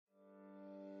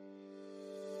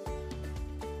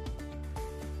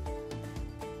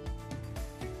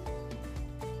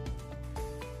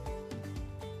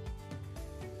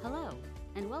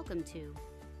and welcome to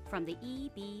From the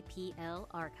EBPL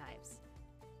Archives,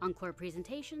 Encore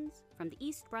presentations from the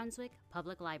East Brunswick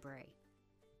Public Library.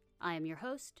 I am your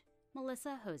host,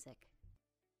 Melissa Hosick.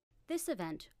 This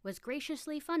event was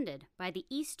graciously funded by the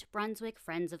East Brunswick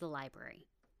Friends of the Library.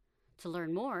 To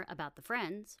learn more about the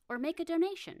Friends or make a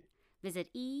donation, visit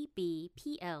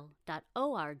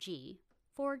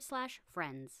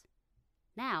ebpl.org/friends.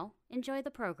 Now, enjoy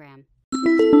the program.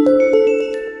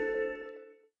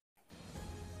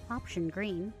 Option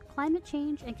Green, Climate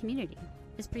Change and Community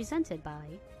is presented by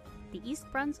the East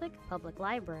Brunswick Public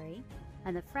Library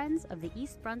and the Friends of the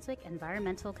East Brunswick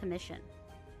Environmental Commission.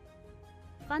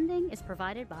 Funding is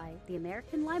provided by the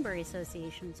American Library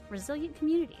Association's Resilient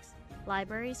Communities,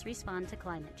 Libraries Respond to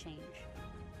Climate Change,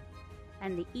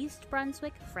 and the East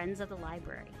Brunswick Friends of the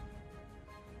Library.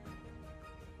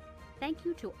 Thank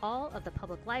you to all of the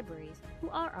public libraries who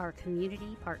are our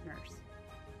community partners.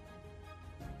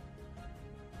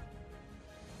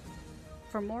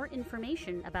 For more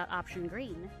information about Option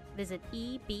Green, visit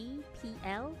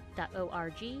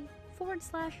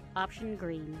ebpl.org/Option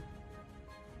Green.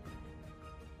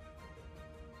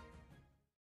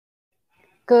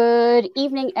 Good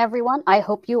evening, everyone. I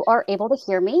hope you are able to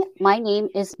hear me. My name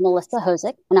is Melissa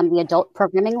Hosick, and I'm the Adult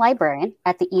Programming Librarian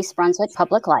at the East Brunswick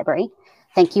Public Library.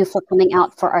 Thank you for coming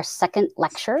out for our second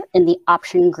lecture in the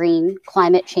Option Green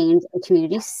Climate Change and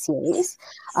Community series.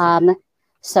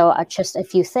 So just a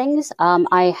few things.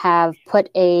 I have put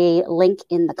a link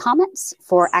in the comments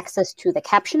for access to the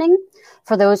captioning.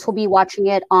 For those who will be watching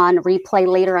it on replay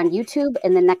later on YouTube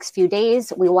in the next few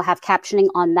days, we will have captioning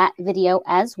on that video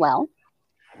as well.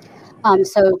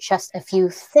 So just a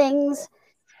few things.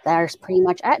 There's pretty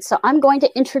much it. So I'm going to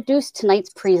introduce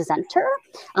tonight's presenter.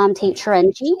 Tate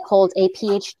Cherenji holds a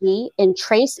PhD in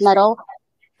trace metal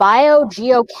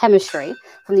biogeochemistry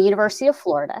from the University of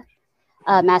Florida,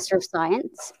 a Master of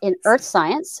Science in Earth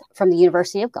Science from the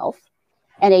University of Gulf,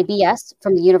 and a BS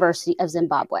from the University of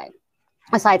Zimbabwe.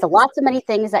 Besides lots of many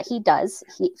things that he does,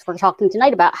 we're talking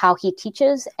tonight about how he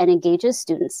teaches and engages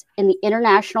students in the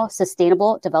international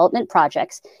sustainable development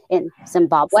projects in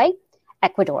Zimbabwe,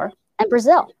 Ecuador, and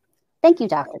Brazil. Thank you,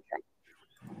 Dr. Cheng.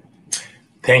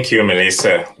 Thank you,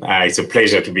 Melissa. It's a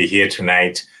pleasure to be here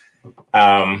tonight.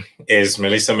 As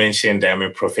Melissa mentioned, I'm a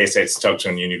professor at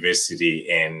Stockton University,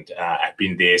 and I've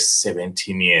been there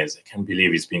 17 years. I can't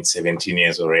believe it's been 17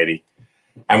 years already.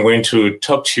 I'm going to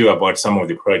talk to you about some of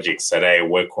the projects that I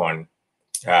work on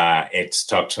at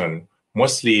Stockton,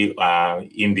 mostly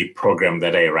in the program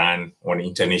that I run on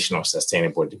international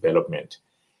sustainable development.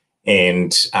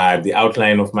 And the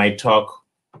outline of my talk,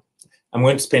 I'm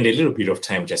going to spend a little bit of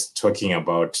time just talking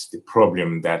about the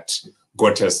problem that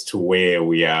got us to where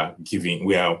we are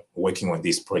working on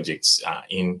these projects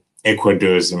in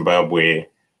Ecuador, Zimbabwe,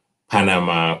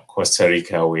 Panama, Costa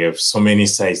Rica. We have so many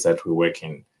sites that we work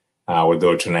in,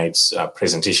 although tonight's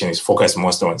presentation is focused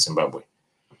most on Zimbabwe.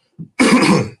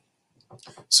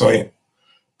 Sorry.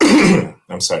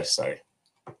 I'm sorry.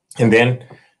 And then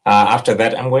after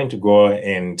that, I'm going to go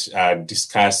and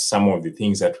discuss some of the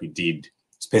things that we did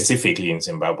specifically in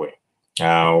Zimbabwe,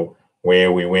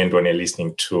 where we went on a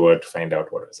listening tour to find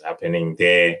out what was happening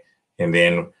there. And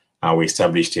then we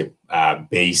established a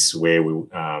base where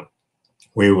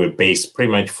we were based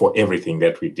pretty much for everything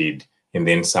that we did. And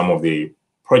then some of the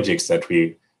projects that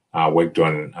we worked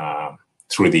on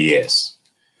through the years.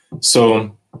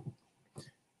 So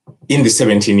in the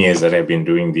 17 years that I've been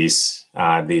doing this,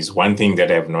 there's one thing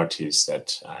that I've noticed,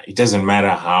 that it doesn't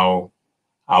matter how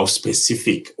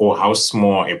specific or how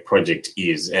small a project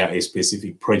is, a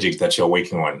specific project that you're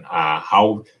working on,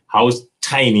 how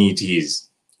tiny it is.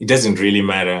 It doesn't really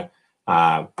matter.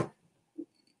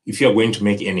 If you're going to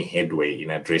make any headway in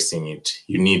addressing it,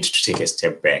 you need to take a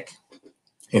step back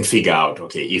and figure out,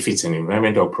 okay, if it's an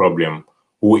environmental problem,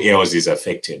 who else is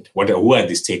affected? Who are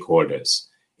the stakeholders?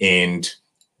 And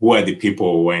who are the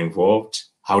people who are involved?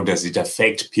 How does it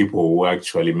affect people who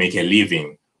actually make a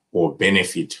living or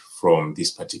benefit from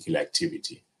this particular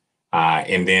activity?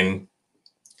 And then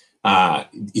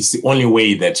it's the only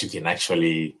way that you can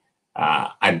actually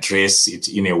address it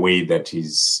in a way that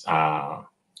is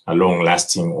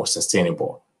long-lasting or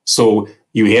sustainable. So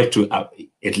you have to,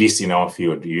 at least in our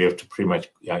field, you have to pretty much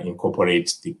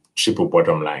incorporate the triple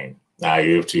bottom line.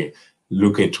 You have to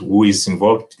look at who is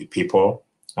involved, the people,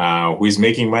 who is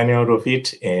making money out of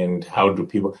it, and are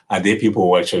there people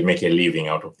who actually make a living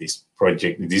out of this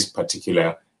project, this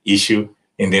particular issue,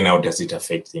 and then how does it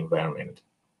affect the environment?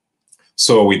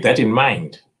 So with that in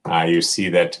mind, you see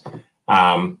that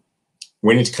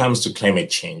when it comes to climate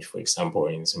change, for example,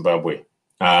 in Zimbabwe,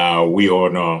 we all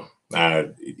know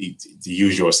the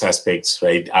usual suspects,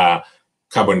 right?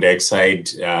 carbon dioxide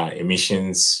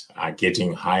emissions are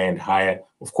getting higher and higher.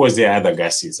 Of course, there are other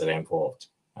gases that are involved.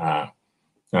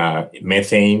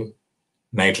 Methane,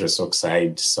 nitrous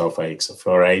oxide, sulfur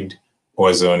hexafluoride,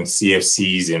 ozone,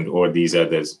 CFCs, and all these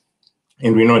others.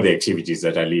 And we know the activities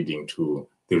that are leading to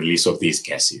the release of these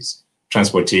gases: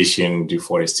 transportation,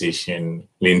 deforestation,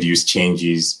 land use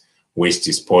changes, waste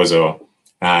disposal.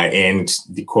 And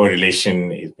the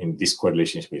correlation, this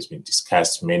correlation has been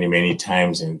discussed many, many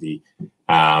times in the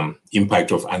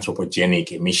impact of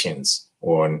anthropogenic emissions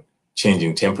on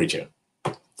changing temperature.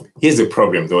 Here's the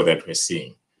problem, though, that we're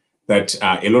seeing, that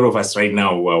a lot of us right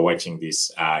now who are watching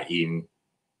this in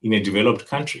a developed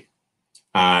country.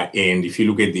 And if you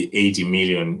look at the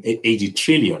 $80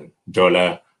 trillion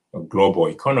global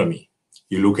economy,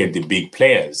 you look at the big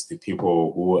players, the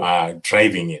people who are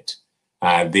driving it.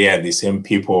 They are the same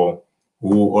people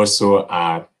who also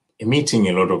are emitting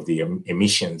a lot of the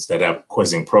emissions that are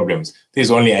causing problems.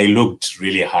 I looked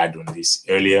really hard on this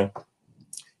earlier,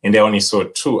 and I only saw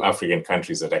 2 African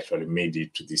countries that actually made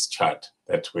it to this chart,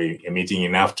 that were emitting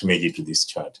enough to make it to this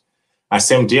chart.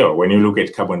 Same deal, when you look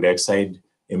at carbon dioxide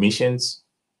emissions,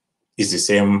 it's the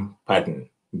same pattern.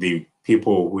 The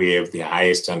people who have the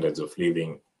highest standards of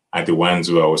living are the ones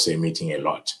who are also emitting a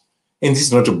lot. And this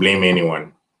is not to blame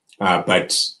anyone,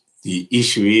 but the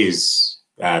issue is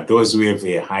those who have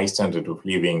a high standard of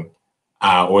living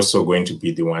are also going to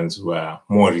be the ones who are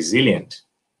more resilient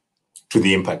to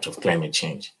the impact of climate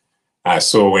change.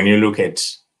 So when you look at,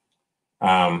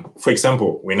 for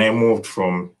example, when I moved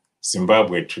from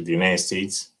Zimbabwe to the United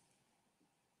States,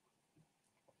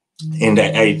 and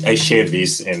I share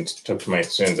this and talk to my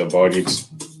friends about it.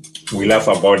 We laugh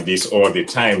about this all the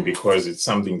time because it's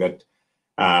something that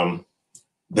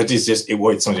that is just,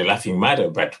 it's not a laughing matter,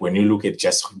 but when you look at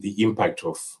just the impact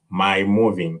of my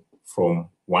moving from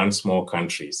one small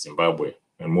country, Zimbabwe,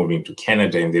 and moving to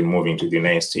Canada and then moving to the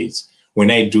United States,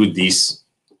 when I do this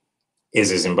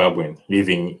as a Zimbabwean,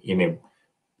 living in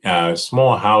a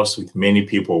small house with many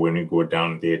people, when we go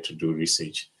down there to do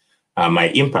research, my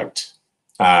impact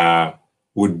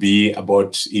would be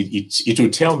about, it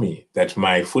would tell me that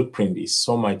my footprint is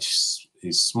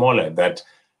smaller, that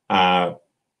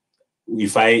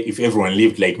if everyone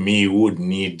lived like me, we would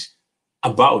need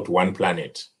about 1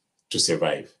 planet to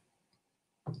survive.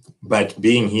 But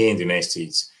being here in the United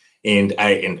States, and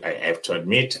I have to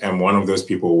admit, I'm one of those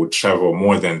people who would travel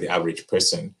more than the average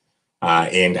person.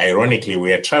 And ironically,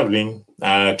 we are traveling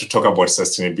to talk about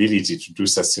sustainability, to do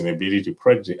sustainability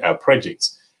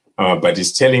projects. But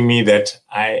it's telling me that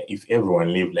if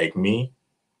everyone lived like me,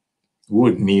 we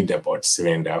would need about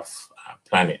 7.5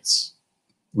 planets,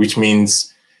 which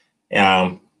means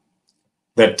that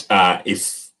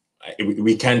if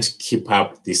we can't keep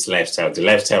up this lifestyle, the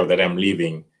lifestyle that I'm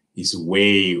living is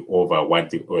way over what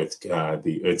the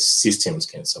Earth's systems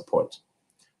can support.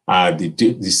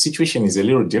 The situation is a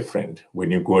little different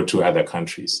when you go to other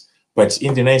countries. But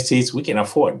in the United States, we can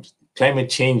afford. Climate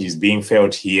change is being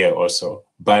felt here also,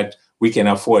 but we can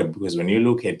afford, because when you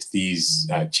look at these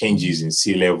changes in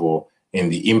sea level and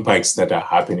the impacts that are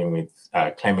happening with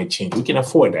climate change, we can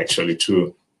afford actually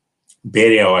to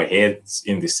bury our heads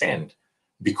in the sand,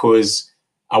 because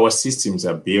our systems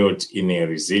are built in a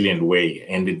resilient way.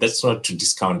 And that's not to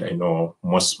discount, I know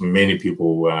many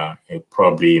people who are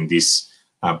probably in this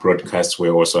broadcast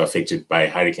were also affected by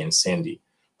Hurricane Sandy.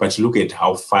 But look at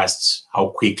how fast, how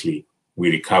quickly we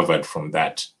recovered from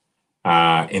that.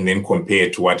 And then compare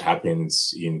to what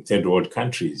happens in third world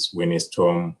countries when a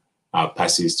storm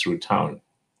passes through town.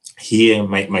 Here,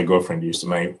 my girlfriend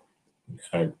my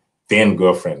then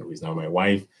girlfriend, who is now my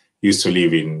wife, used to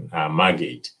live in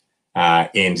Margate.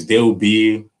 And there will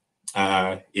be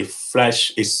a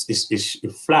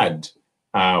flood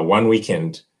one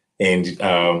weekend, and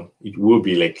it will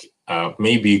be like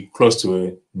maybe close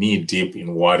to knee deep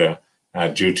in water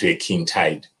due to a king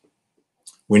tide.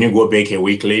 When you go back a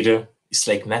week later, it's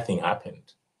like nothing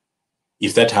happened.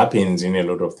 If that happens in a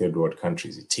lot of third world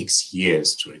countries, it takes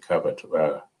years to recover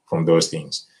from those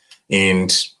things. And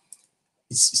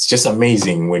it's just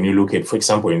amazing when you look at, for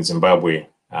example, in Zimbabwe,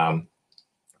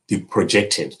 the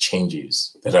projected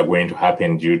changes that are going to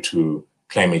happen due to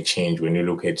climate change. When you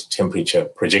look at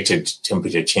projected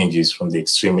temperature changes from the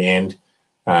extreme end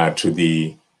to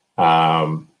the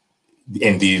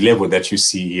and the level that you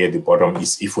see here at the bottom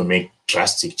is if we make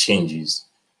drastic changes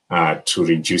to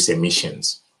reduce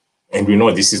emissions. And we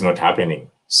know this is not happening.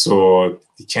 So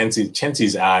the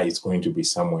chances are it's going to be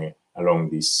somewhere along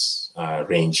this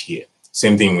range here.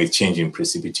 Same thing with change in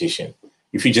precipitation.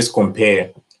 If you just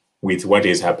compare with what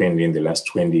has happened in the last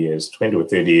 20 or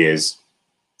 30 years,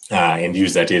 and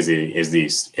use that as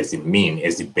the mean,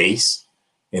 as the base,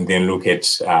 and then look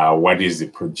at what is the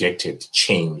projected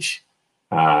change.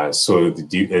 So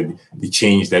the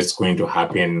change that's going to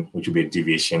happen, which will be a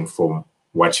deviation from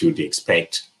what you'd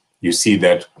expect. You see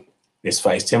that as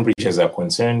far as temperatures are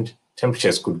concerned,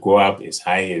 temperatures could go up as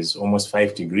high as almost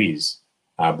 5 degrees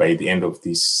by the end of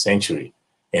this century,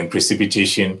 and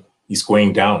precipitation is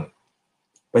going down.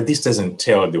 But this doesn't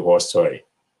tell the whole story.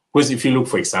 Because if you look,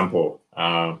 for example,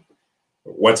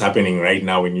 what's happening right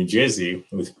now in New Jersey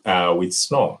with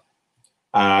snow.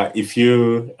 If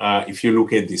you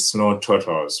look at the snow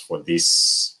totals for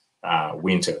this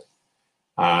winter,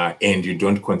 and you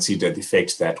don't consider the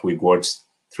fact that we got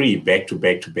 3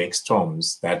 back-to-back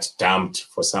storms that dumped,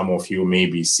 for some of you,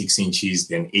 maybe 6 inches,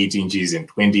 then 8 inches and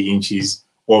 20 inches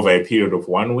over a period of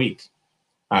 1 week.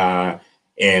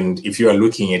 And if you are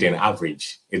looking at an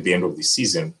average at the end of the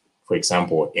season, for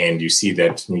example, and you see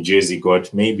that New Jersey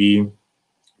got maybe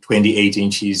 28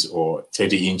 inches or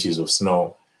 30 inches of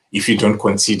snow, if you don't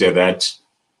consider that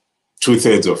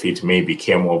 2/3 of it maybe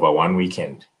came over 1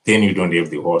 weekend, then you don't have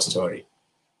the whole story.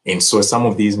 And so some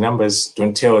of these numbers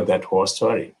don't tell that whole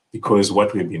story, because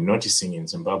what we've been noticing in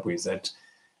Zimbabwe is that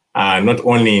not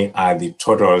only are the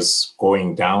totals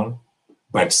going down,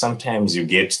 but sometimes you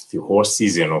get the whole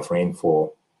season of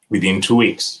rainfall within 2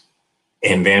 weeks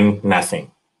and then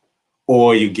nothing.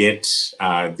 Or you get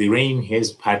the rain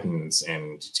has patterns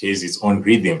and it has its own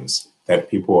rhythms that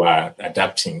people are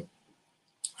adapting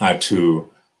to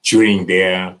during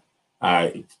their,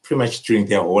 pretty much during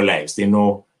their whole lives. They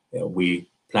know we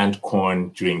plant corn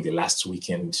during the last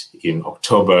weekend in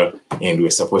October, and we're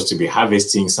supposed to be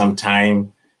harvesting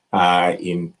sometime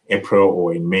in April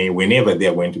or in May, whenever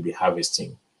they're going to be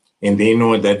harvesting. And they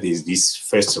know that there's this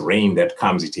first rain that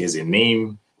comes, it has a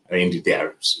name, and there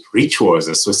are rituals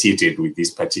associated with this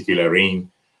particular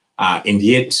rain. And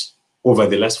yet, over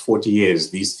the last 40 years,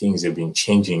 these things have been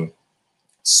changing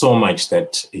so much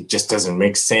that it just doesn't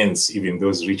make sense. Even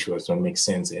those rituals don't make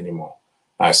sense anymore.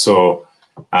 So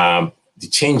the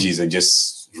changes are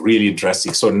just really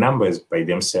drastic. So numbers by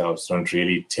themselves don't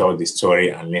really tell the story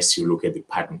unless you look at the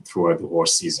pattern throughout the whole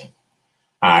season.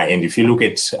 And if you look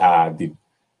at the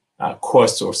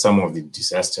cost of some of the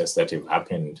disasters that have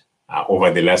happened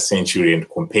over the last century and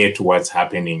compared to what's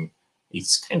happening,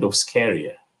 it's kind of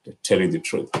scarier, to tell you the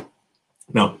truth.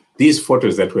 Now, these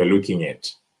photos that we're looking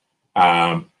at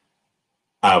are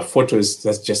photos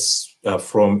that's just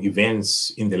from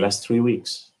events in the last 3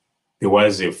 weeks. There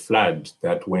was a flood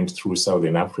that went through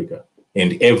Southern Africa,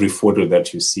 and every photo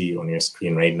that you see on your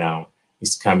screen right now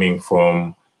is coming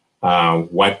from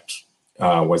what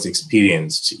was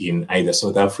experienced in either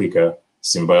South Africa,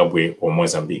 Zimbabwe, or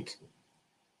Mozambique.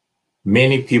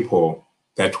 Many people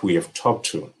that we have talked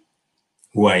to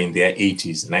who are in their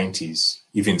 80s, 90s,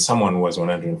 even someone who was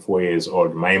 104 years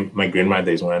old. My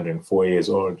grandmother is 104 years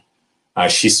old.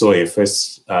 She saw a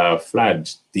first flood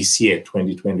this year,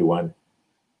 2021.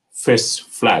 First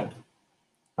flood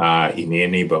in their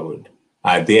neighborhood.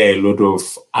 There are a lot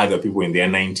of other people in their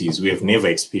 90s who have never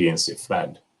experienced a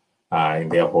flood in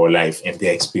their whole life, and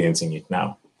they're experiencing it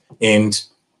now. And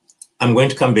I'm going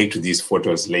to come back to these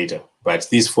photos later, but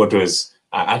these photos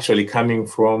are actually coming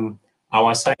from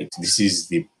our site. This is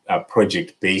the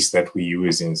project base that we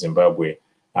use in Zimbabwe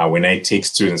when I take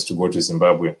students to go to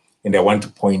Zimbabwe. And I want to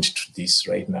point to this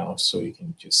right now so you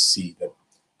can just see that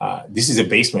this is a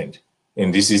basement,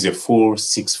 and this is a full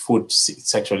 6 foot,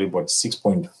 it's actually about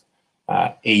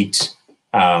 6.8,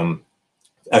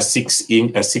 a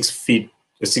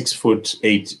 6 foot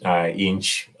 8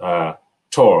 inch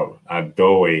tall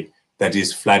doorway that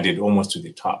is flooded almost to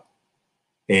the top.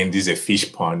 And this is a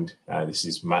fish pond.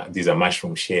 These are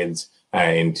mushroom sheds.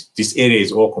 And this area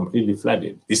is all completely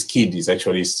flooded. This kid is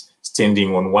actually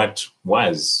standing on what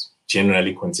was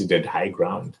generally considered high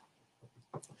ground.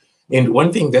 And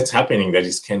one thing that's happening that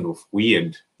is kind of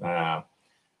weird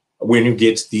when you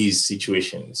get these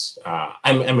situations,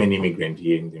 I'm an immigrant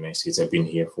here in the United States. I've been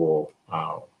here for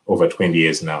over 20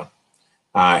 years now.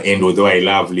 And although I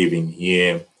love living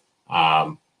here,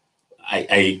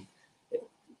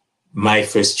 my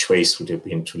first choice would have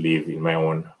been to live in my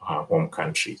own home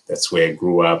country. That's where I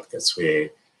grew up. That's where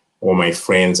all my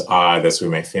friends are. That's where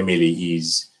my family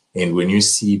is. And when you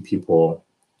see people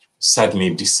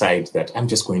suddenly decide that I'm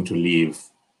just going to live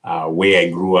where I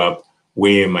grew up,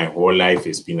 where my whole life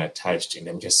has been attached, and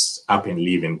I'm just up and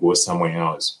leave and go somewhere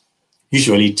else,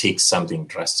 usually it takes something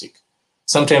drastic.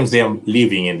 Sometimes they are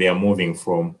leaving and they are moving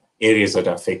from areas that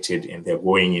are affected and they're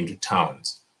going into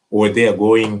towns, or they are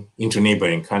going into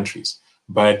neighboring countries.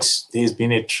 But there's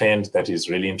been a trend that is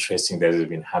really interesting that has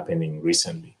been happening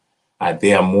recently.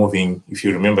 They are moving, if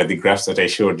you remember the graphs that I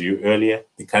showed you earlier,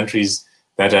 the countries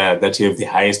that have the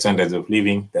highest standards of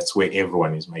living, that's where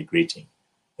everyone is migrating.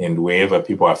 And wherever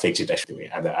people are affected,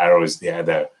 actually, other arrows, the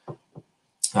other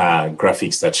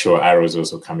graphics that show arrows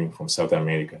also coming from South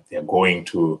America. They're going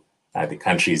to the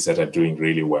countries that are doing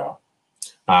really well.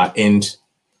 And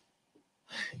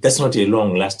that's not a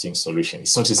long-lasting solution.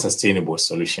 It's not a sustainable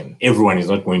solution. Everyone is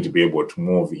not going to be able to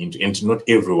move into, and not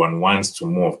everyone wants to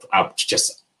move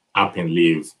just up and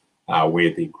live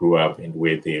where they grew up and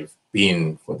where they've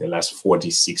been for the last 40,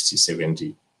 60,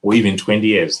 70, or even 20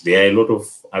 years. There are a lot of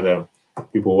other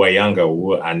people who are younger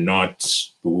who are not,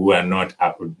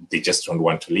 they just don't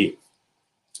want to leave.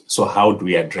 So how do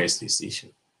we address this issue?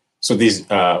 So this,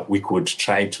 we could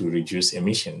try to reduce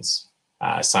emissions.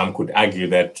 Some could argue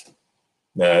that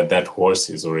that horse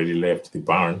has already left the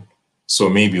barn. So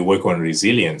maybe work on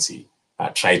resiliency,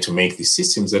 try to make the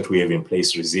systems that we have in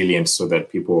place resilient so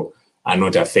that people are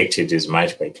not affected as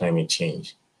much by climate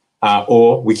change.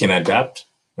 Or we can adapt,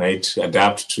 right?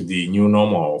 Adapt to the new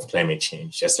normal of climate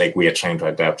change, just like we are trying to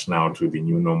adapt now to the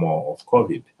new normal of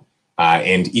COVID.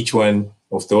 And each one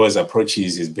of those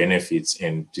approaches is benefits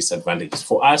and disadvantages.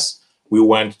 For us, we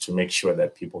want to make sure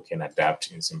that people can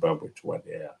adapt in Zimbabwe to what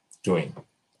they are doing.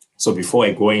 So before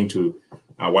I go into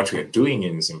what we are doing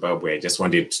in Zimbabwe, I just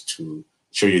wanted to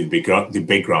show you the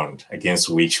background against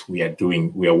which we are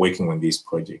working on these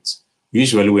projects.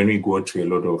 Usually when we go to a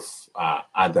lot of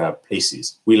other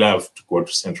places, we love to go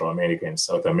to Central America and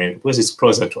South America because it's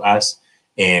closer to us,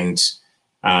 and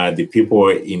the people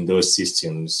in those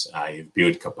systems have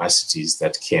built capacities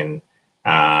that can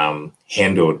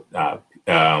handle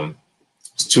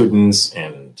students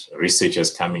and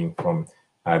researchers coming from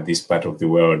this part of the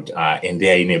world, and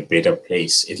they are in a better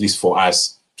place, at least for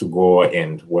us, to go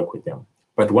and work with them.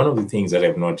 But one of the things that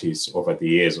I've noticed over the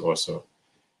years also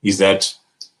is that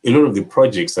a lot of the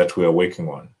projects that we are working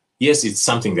on, yes, it's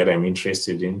something that I'm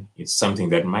interested in. It's something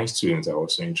that my students are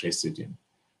also interested in.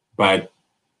 But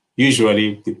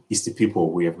usually it's the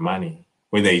people who have money,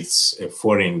 whether it's a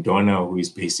foreign donor who is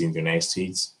based in the United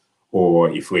States,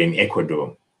 or if we're in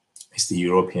Ecuador, it's the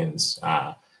Europeans,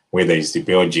 whether it's the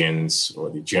Belgians or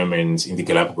the Germans in the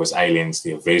Galapagos Islands.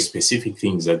 There are very specific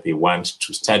things that they want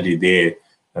to study there,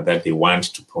 that they want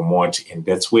to promote, and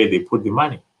that's where they put the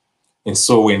money. And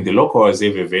so when the locals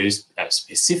have a very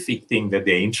specific thing that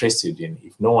they're interested in,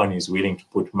 if no one is willing to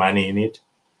put money in it,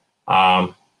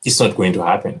 it's not going to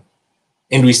happen.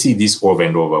 And we see this over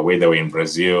and over, whether we're in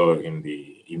Brazil,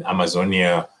 in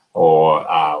Amazonia,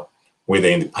 or whether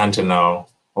in the Pantanal,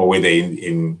 or whether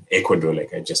in Ecuador,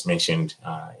 like I just mentioned,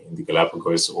 in the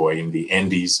Galapagos, or in the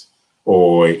Andes,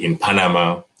 or in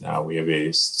Panama. We have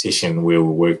a station where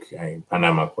we work in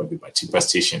Panama called the Batipa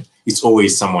station. It's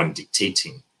always someone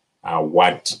dictating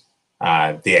what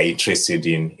they are interested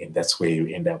in, and that's where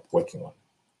you end up working on.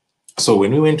 So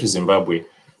when we went to Zimbabwe,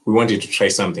 we wanted to try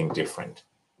something different.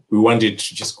 We wanted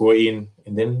to just go in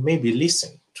and then maybe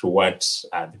listen to what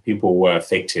the people who are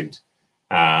affected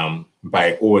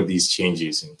by all these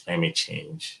changes in climate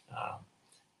change,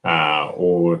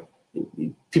 or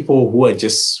people who are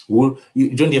just,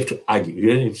 you don't have to argue,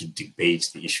 you don't have to debate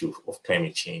the issue of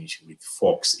climate change with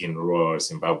folks in rural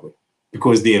Zimbabwe,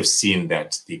 because they have seen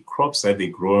that the crops that they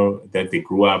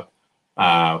grew up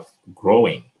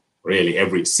growing really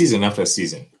every season after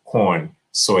season, corn,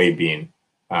 soybean,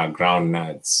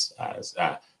 groundnuts,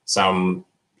 some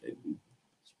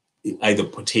either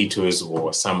potatoes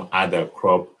or some other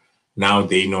crop. Now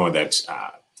they know that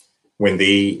when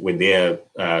they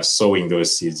are sowing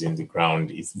those seeds in the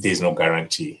ground, there's no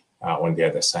guarantee on the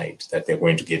other side that they're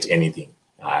going to get anything.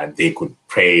 They could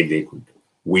pray, they could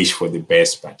wish for the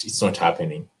best, but it's not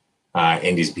happening,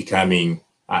 and it's becoming,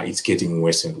 it's getting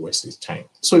worse and worse this time.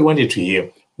 So we wanted to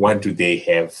hear, what do they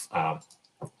have?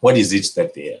 What is it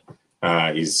that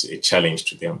is a challenge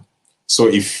to them? So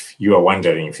if you are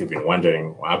wondering, if you've been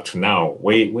wondering up to now,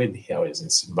 where the hell is in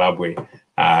Zimbabwe?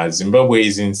 Zimbabwe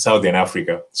is in Southern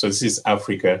Africa. So this is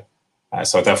Africa.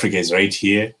 South Africa is right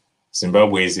here.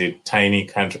 Zimbabwe is a tiny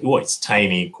country. Well, it's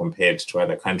tiny compared to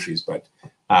other countries, but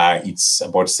it's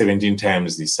about 17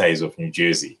 times the size of New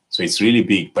Jersey. So it's really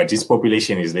big, but its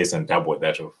population is less than double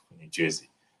that of New Jersey.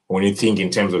 When you think in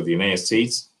terms of the United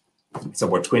States, it's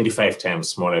about 25 times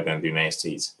smaller than the United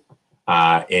States.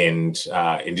 And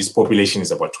this population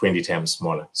is about 20 times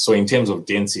smaller. So in terms of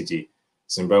density,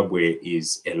 Zimbabwe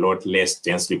is a lot less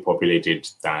densely populated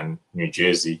than New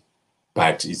Jersey,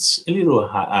 but it's a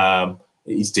little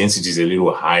its density is a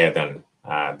little higher than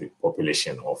the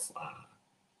population of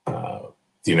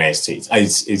the United States.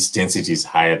 Its density is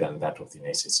higher than that of the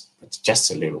United States, but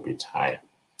just a little bit higher.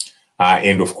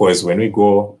 And of course, when we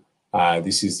go,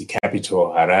 this is the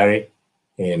capital, Harare.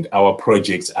 and our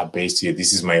projects are based here.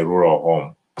 This is my rural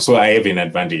home. So I have an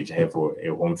advantage. I have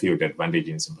a home field advantage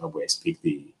in Zimbabwe. I speak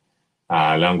the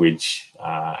language.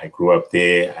 I grew up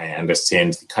there. I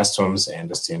understand the customs. I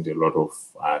understand a lot of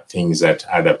things that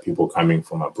other people coming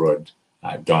from abroad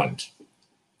don't.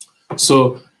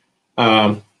 So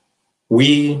when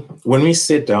we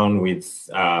sat down with,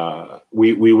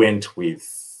 we went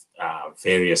with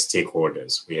various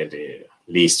stakeholders. We had a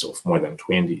list of more than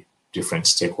 20 different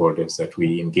stakeholders that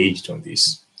we engaged on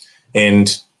this.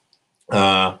 And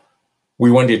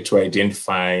we wanted to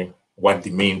identify what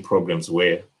the main problems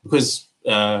were, because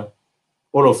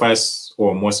all of us,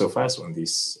 or most of us on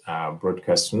this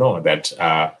broadcast, know that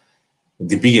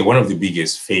one of the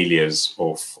biggest failures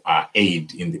of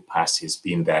aid in the past has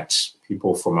been that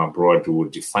people from abroad will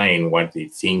define what they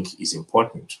think is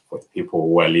important for the people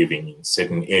who are living in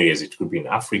certain areas. It could be in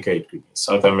Africa, it could be in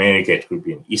South America, it could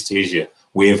be in East Asia,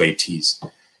 wherever it is.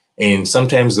 And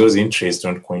sometimes those interests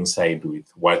don't coincide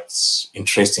with what's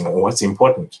interesting or what's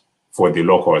important for the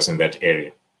locals in that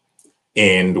area.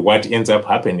 And what ends up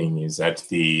happening is that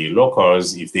the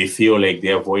locals, if they feel like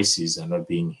their voices are not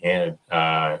being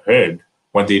heard,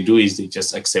 what they do is they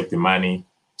just accept the money,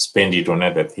 spend it on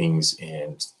other things,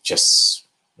 and just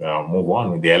move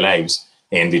on with their lives.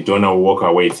 And the donor will walk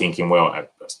away thinking, well, I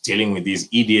was dealing with these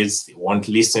idiots. They won't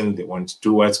listen. They won't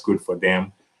do what's good for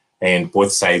them. And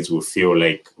both sides will feel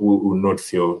like, will not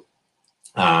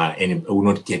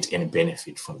get any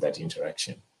benefit from that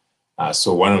interaction.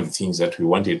 So one of the things that we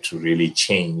wanted to really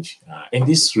change, and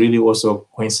this really also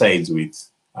coincides with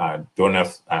donor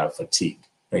fatigue,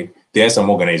 right? There are some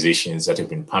organizations that have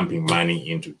been pumping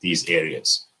money into these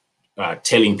areas,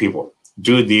 telling people,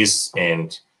 do this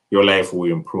and your life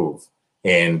will improve.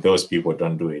 And those people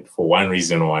don't do it for one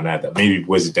reason or another. Maybe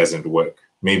because it doesn't work.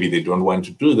 Maybe they don't want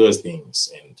to do those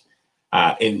things.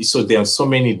 And so there are so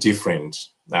many different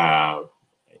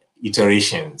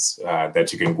iterations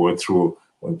that you can go through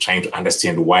when trying to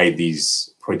understand why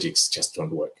these projects just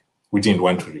don't work. We didn't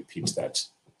want to repeat that.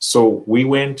 So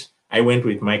I went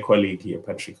with my colleague here,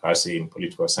 Patrick Harsey, in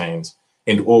political science,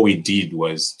 and all we did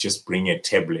was just bring a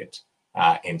tablet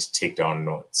and take down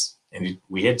notes. And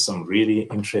we had some really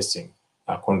interesting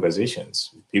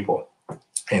conversations with people.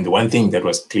 And the one thing that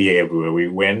was clear everywhere we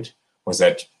went was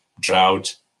that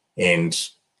drought and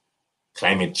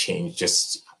climate change,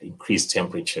 just increased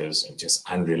temperatures and just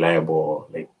unreliable,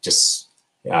 like just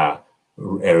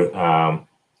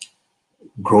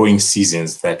growing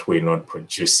seasons that were not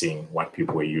producing what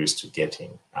people were used to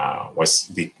getting was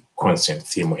the constant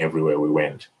theme everywhere we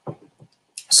went.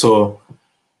 So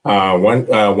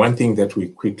one thing that we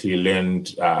quickly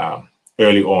learned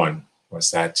early on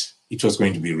was that it was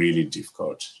going to be really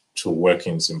difficult to work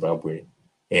in Zimbabwe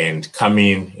and come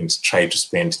in and try to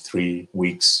spend 3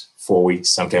 weeks, 4 weeks,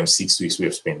 sometimes 6 weeks. We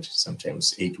have spent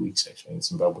sometimes 8 weeks actually in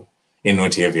Zimbabwe, and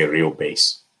not have a real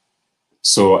base.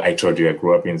 So I told you I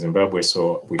grew up in Zimbabwe,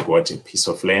 so we bought a piece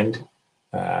of land.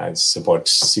 It's about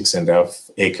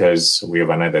 6.5 acres. We have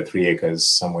another 3 acres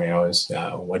somewhere else.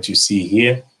 What you see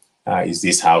here is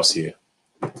this house here.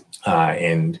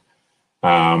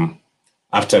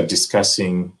 After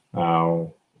discussing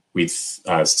with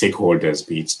stakeholders,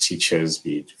 be it teachers,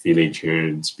 be it village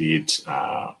herds, be it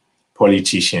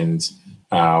politicians,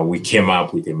 we came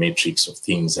up with a matrix of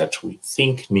things that we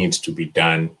think need to be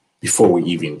done before we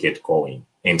even get going.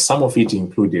 And some of it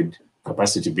included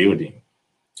capacity building.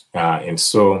 And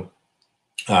so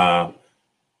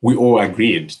we all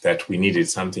agreed that we needed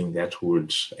something that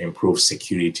would improve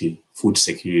security, food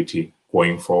security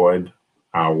going forward,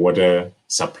 water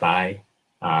supply,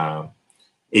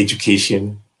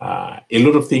 education, a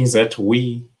lot of things that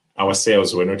we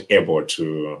ourselves were not able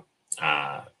to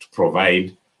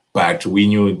provide, but we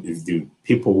knew the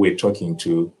people we were talking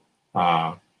to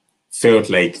felt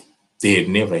like they had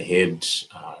never had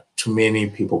too many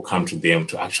people come to them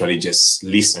to actually just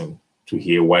listen to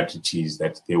hear what it is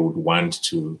that they would want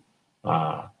to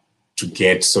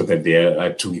get so that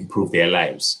they to improve their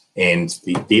lives. And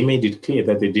they made it clear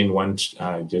that they didn't want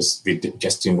they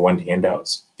just didn't want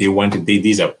handouts.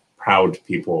 These are proud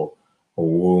people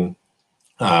who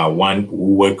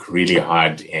work really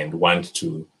hard and want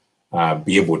to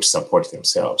be able to support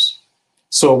themselves.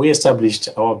 So we established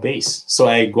our base. So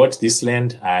I got this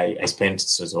land. I spent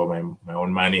my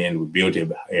own money, and we built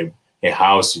a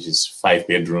house which is 5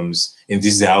 bedrooms. And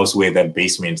this is the house where that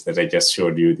basement that I just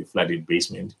showed you, the flooded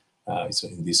basement, so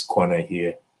in this corner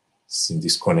here. It's in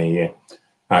this corner here.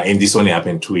 And this only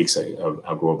happened 2 weeks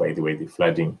ago, by the way, the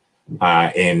flooding.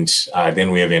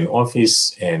 Then we have an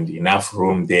office and enough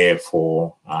room there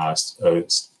for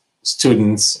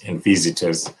students and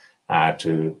visitors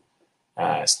to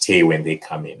stay when they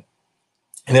come in.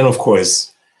 And then, of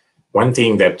course, one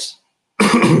thing that,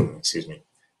 excuse me,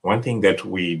 one thing that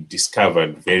we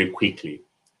discovered very quickly,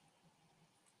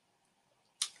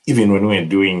 even when we were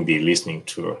doing the listening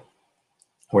tour,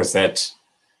 was that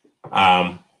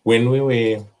when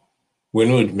we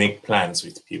would make plans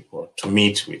with people, to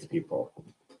meet with people,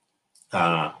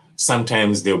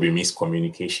 sometimes there will be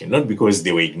miscommunication, not because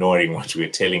they were ignoring what we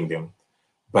were telling them,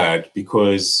 but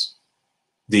because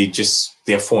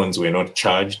their phones were not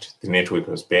charged, the network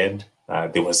was bad.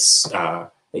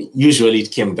 Usually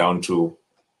it came down to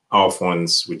our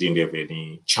phones, we didn't have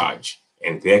any charge.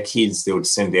 And their kids, they would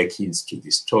send their kids to the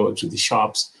store, to the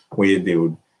shops, where they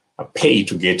would pay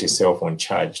to get a cell phone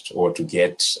charged or to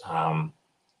get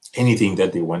anything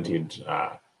that they wanted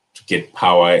to get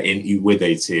power, and whether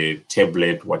it's a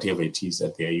tablet, whatever it is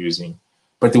that they're using.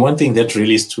 But the one thing that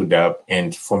really stood up,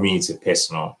 and for me, it's a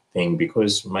personal thing,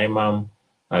 because my mom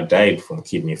died from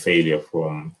kidney failure,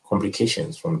 from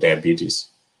complications from diabetes.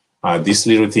 This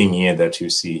little thing here that you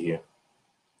see here,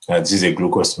 this is a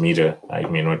glucose meter. It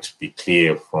may not be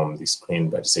clear from the screen,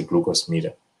 but it's a glucose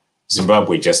meter.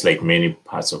 Zimbabwe, just like many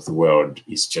parts of the world,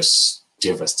 is just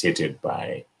devastated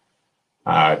by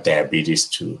diabetes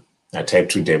too. Type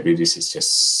 2 diabetes is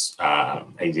just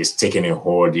it is taking a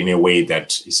hold in a way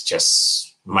that is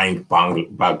just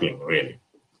mind-boggling, really.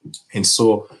 And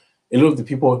so a lot of the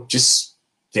people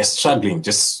they're struggling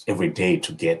just every day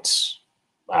to get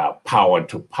power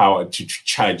to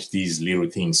charge these little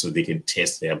things so they can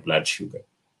test their blood sugar.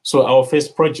 So our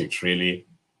first project, really,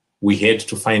 we had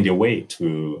to find a way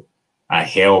to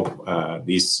help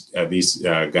these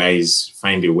guys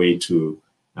find a way to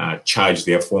charge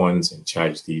their phones and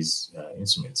charge these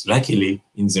instruments. Luckily,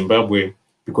 in Zimbabwe,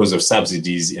 because of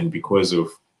subsidies and because of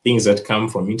things that come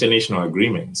from international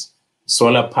agreements,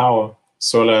 solar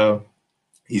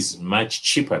is much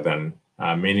cheaper than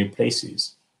many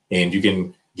places. And you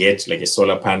can get like a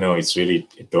solar panel, it's really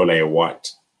 $1 a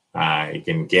watt. You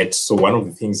can get, so one of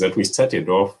the things that we started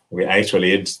off, we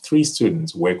actually had 3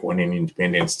 students work on an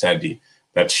independent study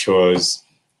that shows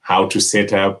how to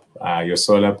set up your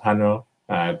solar panel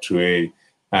to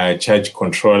a charge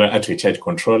controller,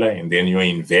 and then your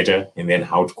inverter, and then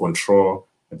how to control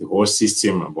the whole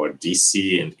system about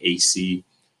DC and AC,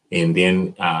 and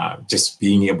then just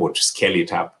being able to scale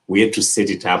it up. We had to set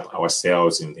it up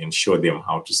ourselves and then show them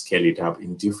how to scale it up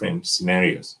in different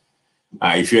scenarios.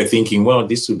 If you're thinking, well,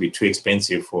 this would be too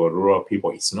expensive for rural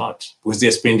people, it's not, because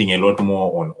they're spending a lot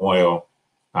more on oil,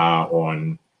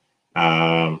 on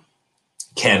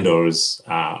candles,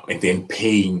 and then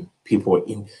paying people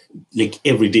in, like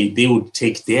every day. They would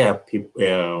take their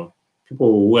people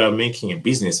who are making a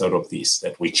business out of this,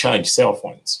 that we charge cell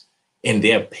phones, and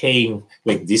they are paying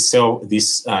like this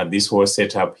whole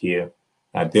setup here.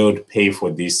 They would pay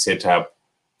for this setup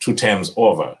 2 times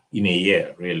over in a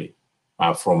year, really,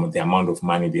 from the amount of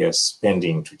money they are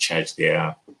spending to charge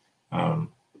their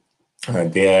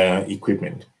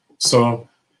equipment. So,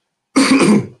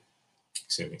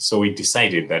 excuse me. So we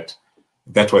decided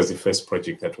that was the first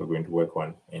project that we're going to work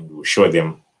on, and we'll show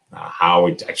them how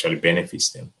it actually benefits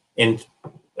them. And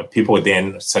people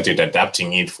then started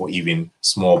adapting it for even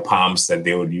small pumps that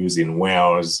they would use in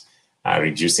wells,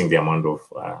 reducing the amount of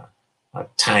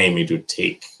time it would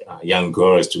take young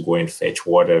girls to go and fetch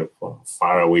water from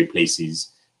faraway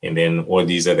places. And then all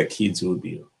these other kids who would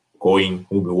be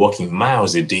walking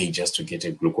miles a day just to get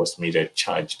a glucose meter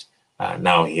charged.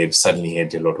 Now he suddenly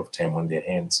had a lot of time on their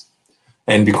hands.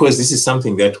 And because this is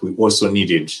something that we also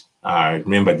needed,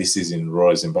 remember this is in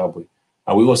rural Zimbabwe,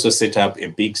 we also set up a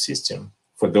big system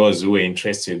for those who were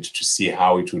interested to see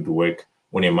how it would work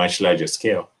on a much larger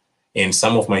scale. And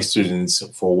some of my students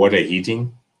for water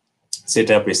heating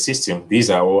set up a system. These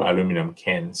are all aluminum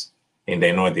cans. And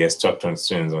I know there are Stockton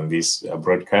students on this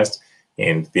broadcast,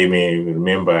 and they may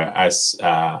remember us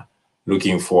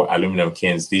looking for aluminum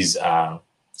cans. These are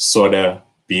soda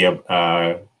beer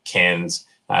cans,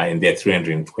 and there are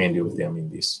 320 of them in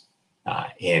this.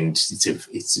 And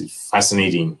it's a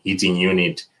fascinating heating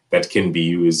unit that can be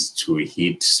used to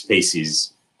heat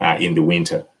spaces in the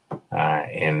winter.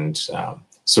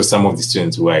 So some of the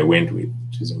students who I went with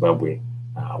to Zimbabwe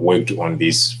worked on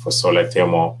this for solar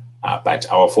thermal, but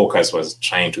our focus was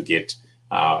trying to get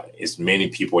as many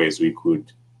people as we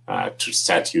could to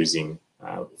start using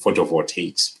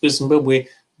photovoltaics. Because Zimbabwe,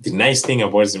 the nice thing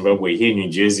about Zimbabwe, here in New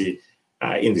Jersey,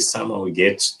 in the summer we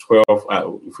get 12,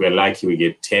 if we're lucky, we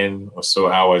get 10 or so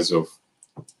hours of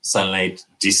sunlight,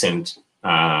 decent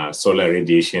solar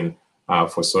radiation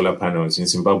for solar panels. In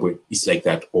Zimbabwe, it's like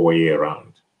that all year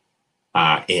round.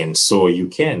 And so you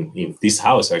can, in this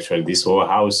house, actually, this whole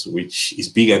house, which is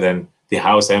bigger than the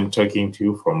house I'm talking to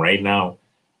you from right now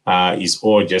is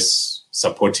all just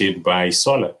supported by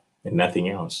solar and nothing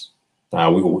else.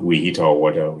 We heat our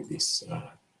water with this.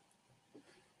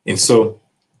 And so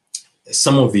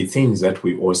some of the things that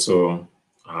we also,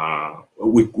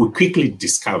 we quickly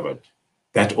discovered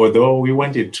that although we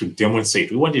wanted to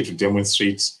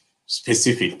demonstrate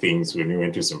specific things when we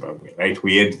went to Zimbabwe, right?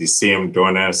 We had the same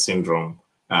donor syndrome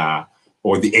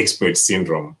or the expert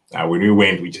syndrome. When we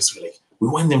went, we just were like, we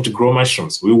want them to grow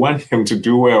mushrooms. We want them to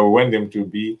do well. We want them to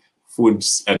be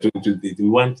foods. We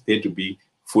want there to be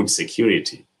food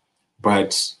security.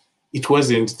 But it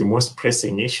wasn't the most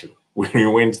pressing issue. When we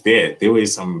went there, there were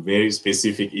some very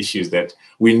specific issues that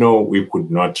we know we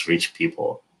could not reach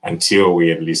people until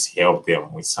we at least helped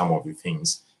them with some of the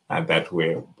things that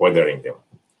were bothering them.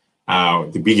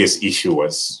 The biggest issue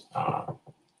was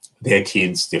their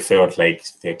kids. They felt like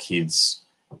their kids,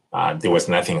 there was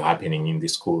nothing happening in the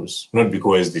schools, not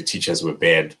because the teachers were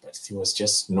bad, but there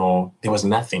was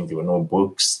nothing. There were no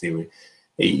books. And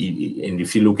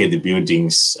if you look at the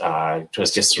buildings, it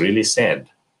was just really sad.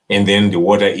 And then the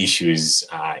water issues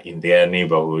in their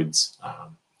neighborhoods,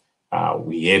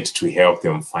 we had to help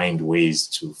them find ways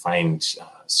to find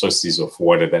sources of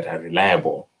water that are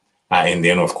reliable. And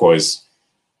then, of course,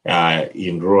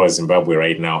 in rural Zimbabwe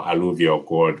right now, alluvial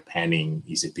gold panning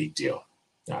is a big deal.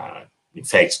 In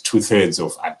fact, 2/3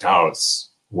 of adults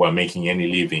who are making any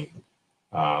living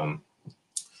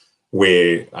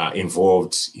were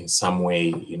involved in some way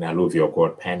in alluvial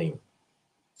gold panning.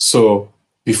 So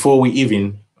before we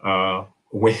even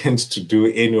went to do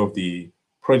any of the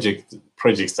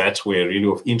projects that were really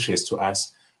of interest to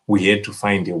us, we had to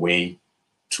find a way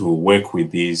to work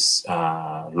with these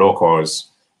locals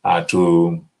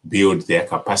to build their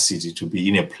capacity to be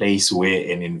in a place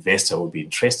where an investor would be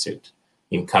interested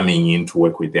in coming in to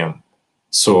work with them.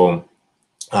 So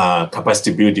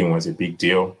capacity building was a big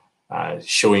deal,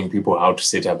 showing people how to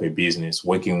set up a business,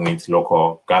 working with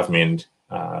local government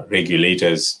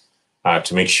regulators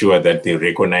to make sure that they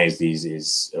recognize these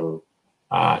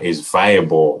as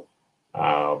viable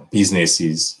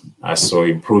businesses, so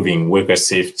improving worker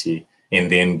safety, and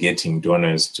then getting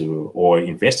donors or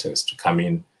investors to come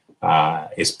in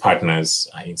as partners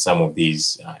in some of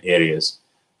these areas.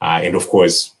 And of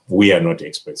course, we are not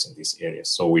experts in this area.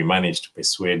 So we managed to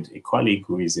persuade a colleague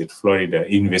who is at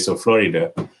University of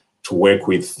Florida, to work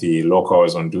with the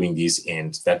locals on doing this.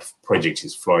 And that project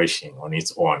is flourishing on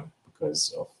its own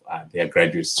because of their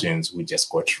graduate students who just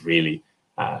got really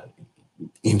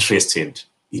interested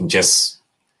in just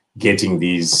getting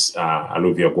these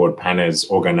alluvial gold panners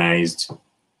organized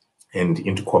and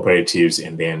into cooperatives,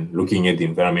 and then looking at the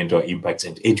environmental impacts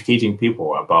and educating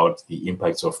people about the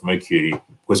impacts of mercury.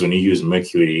 Because when you use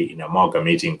mercury in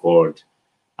amalgamating gold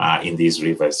in these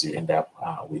rivers, you end up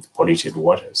with polluted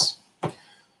waters.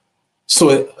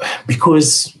 So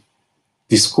because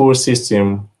the school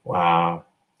system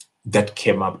that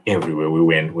came up everywhere we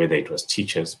went, whether it was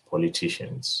teachers,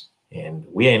 politicians, and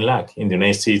we are in luck. In the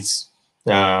United States,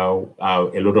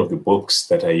 a lot of the books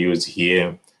that are used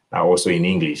here are also in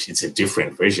English. It's a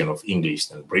different version of English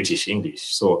than British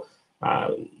English. So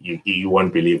you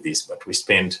won't believe this, but we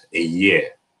spent a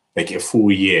year, like a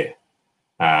full year,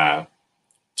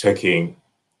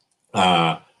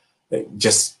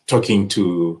 just talking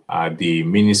to the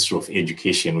Minister of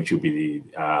Education, which would be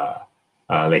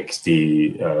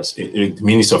the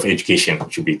Minister of Education,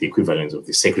 which would be the equivalent of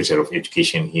the Secretary of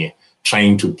Education here,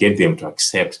 trying to get them to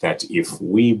accept that if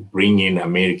we bring in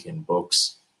American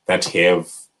books that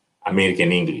have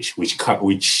American English, which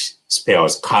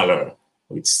spells color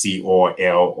with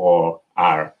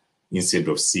C-O-L-O-R instead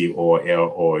of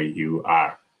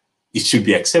C-O-L-O-U-R, it should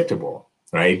be acceptable,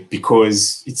 right?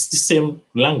 Because it's the same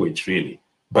language, really.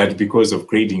 But because of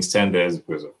grading standards,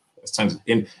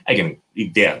 and again,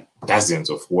 there are dozens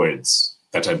of words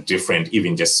that are different,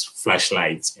 even just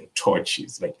flashlights and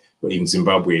torches. Like in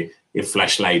Zimbabwe, a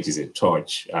flashlight is a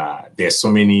torch. There's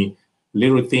so many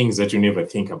little things that you never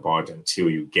think about until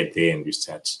you get there and you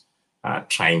start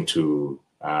trying to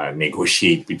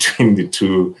negotiate between the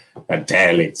two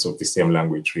dialects of the same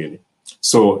language, really.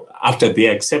 So after they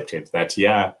accepted that,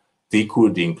 yeah, they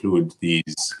could include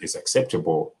these as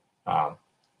acceptable,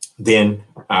 then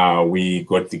we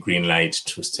got the green light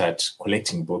to start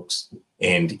collecting books.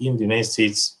 And in the United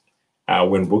States,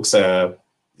 when books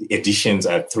editions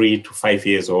are 3 to 5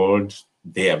 years old,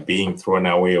 they are being thrown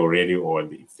away already, or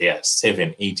they are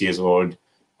 7, 8 years old.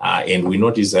 And we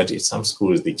noticed that at some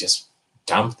schools, they just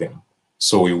dump them.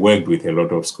 So we worked with a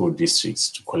lot of school districts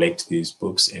to collect these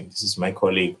books. And this is my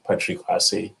colleague, Patrick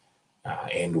Hasse.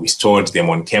 And we stored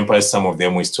them on campus. Some of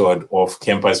them we stored off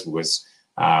campus because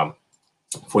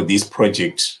for this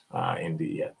project,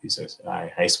 this is a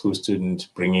high school student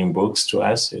bringing books to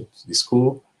us at the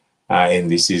school, and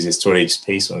this is a storage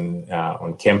space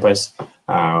on campus.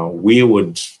 We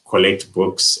would collect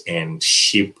books and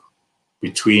ship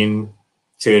between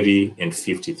 30 and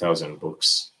 50,000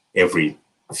 books every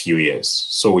few years.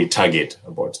 So we target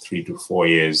about 3 to 4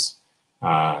 years,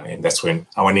 and that's when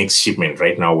our next shipment.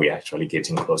 Right now, we're actually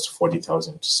getting close to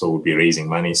 40,000. So we'll be raising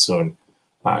money soon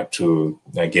to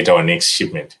get our next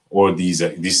shipment. All these,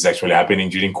 this is actually happening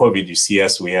during COVID. You see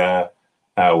us, we have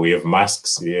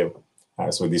masks here.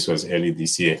 So this was early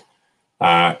this year.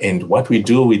 And what we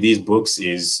do with these books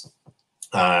is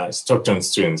Stockton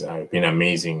students have been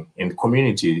amazing, and the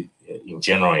community in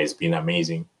general has been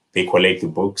amazing. They collect the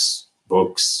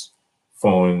books,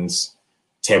 phones,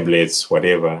 tablets,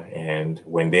 whatever. And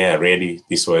when they are ready,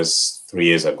 this was 3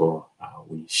 years ago,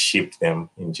 we shipped them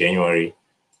in January.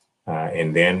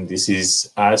 And then this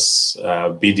is us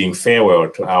bidding farewell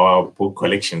to our book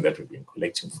collection that we've been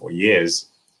collecting for years.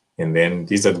 And then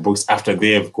these are the books after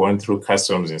they have gone through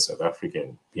customs in South Africa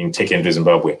and being taken to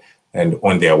Zimbabwe and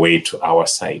on their way to our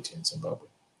site in Zimbabwe.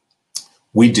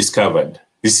 We discovered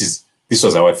this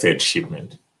was our third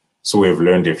shipment. So we've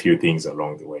learned a few things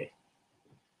along the way.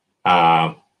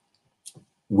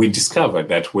 We discovered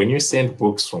that when you send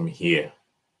books from here,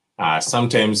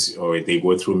 sometimes they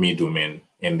go through middlemen,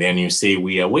 and then you say,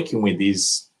 we are working with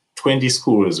these 20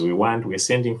 schools. We're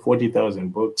sending 40,000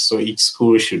 books. So each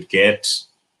school should get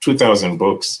 2,000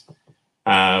 books.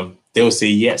 They'll say,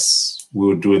 yes,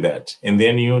 we'll do that. And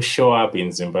then you show up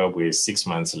in Zimbabwe 6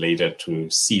 months later to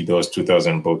see those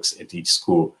 2,000 books at each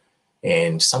school.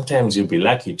 And sometimes you'll be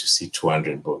lucky to see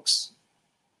 200 books.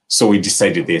 So we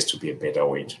decided there's to be a better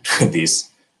way to do this.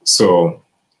 So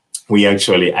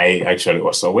I actually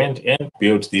also went and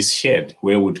built this shed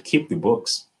where we would keep the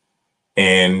books.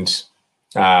 And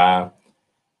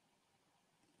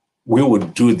we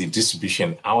would do the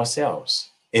distribution ourselves.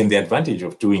 And the advantage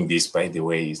of doing this, by the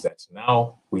way, is that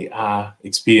now we are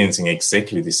experiencing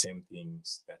exactly the same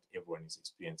things that everyone is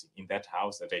experiencing. In that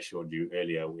house that I showed you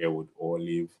earlier, where we would all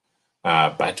live,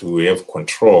 but we have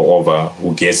control over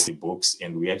who gets the books,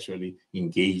 and we actually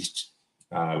engaged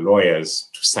lawyers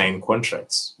to sign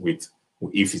contracts with,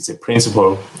 if it's a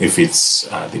principal, if it's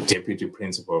the deputy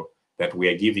principal, that we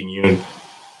are giving you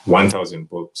 1,000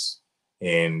 books.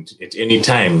 And at any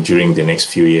time during the next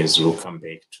few years, we'll come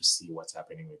back to see what's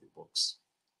happening with the books.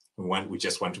 We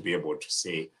just want to be able to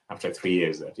say after 3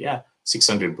 years that, yeah,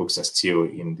 600 books are still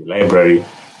in the library.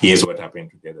 Here's what happened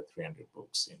to the other 300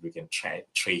 books. And we can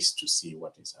trace to see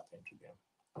what has happened to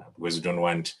them. Because we don't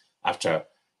want, after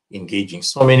engaging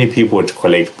so many people to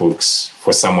collect books,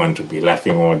 for someone to be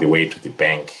laughing all the way to the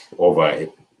bank over a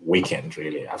weekend,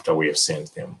 really, after we have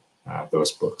sent them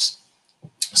those books.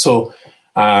 So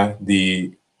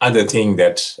the other thing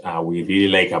that we really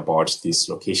like about this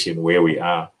location where we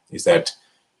are is that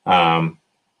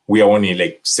we are only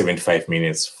like 75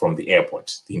 minutes from the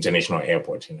airport, the international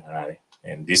airport in Harare.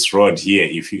 And this road here,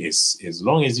 as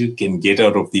long as you can get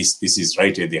out of this is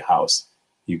right at the house,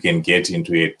 you can get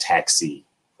into a taxi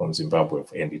from Zimbabwe,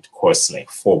 and it costs like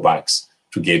 $4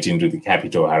 to get into the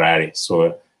capital, Harare.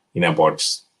 So in about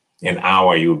an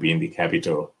hour, you'll be in the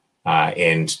capital.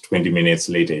 And 20 minutes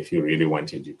later, if you really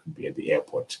wanted, you could be at the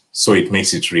airport. So it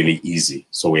makes it really easy.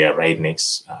 So we are right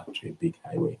next to a big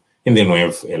highway. And then we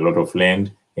have a lot of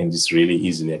land, and it's really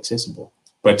easily accessible.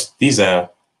 But this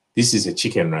is a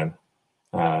chicken run.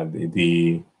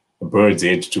 The birds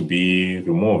had to be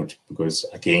removed because,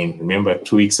 again, remember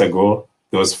 2 weeks ago,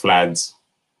 those floods,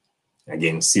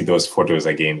 again, see those photos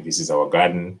again. This is our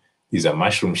garden. These are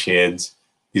mushroom sheds.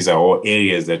 These are all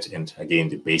areas that, and again,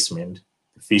 the basement,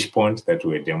 fish pond that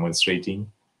we're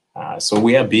demonstrating. So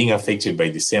we are being affected by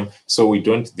the same. So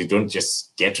they don't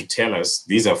just get to tell us.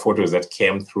 These are photos that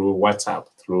came through WhatsApp,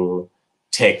 through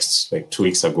text like 2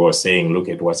 weeks ago, saying, look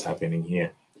at what's happening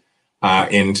here.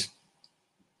 And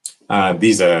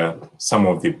these are some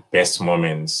of the best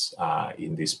moments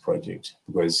in this project,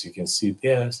 because you can see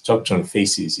there Stockton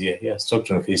faces here. Yeah,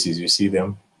 Stockton faces, you see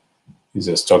them. These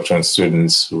are Stockton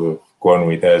students who have gone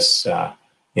with us,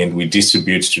 and we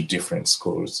distribute to different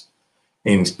schools.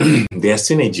 And there are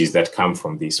synergies that come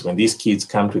from this. When these kids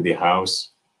come to the house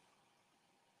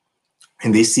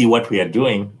and they see what we are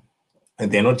doing,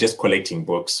 and they're not just collecting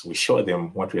books, we show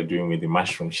them what we're doing with the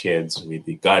mushroom sheds, with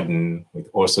the garden, with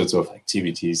all sorts of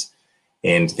activities.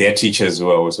 And their teachers who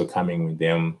are also coming with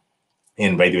them.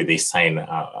 And by the way, they sign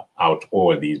out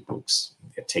all these books.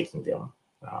 They're taking them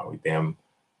with them.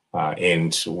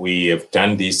 And we have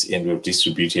done this, and we've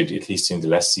distributed, at least in the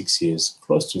last 6 years,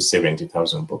 close to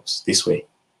 70,000 books this way.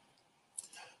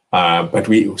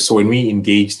 So when we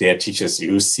engage their teachers,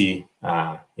 you'll see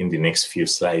in the next few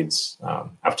slides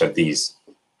after these,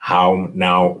 how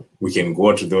now we can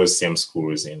go to those same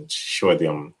schools and show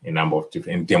them a number of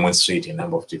different, and demonstrate a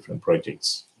number of different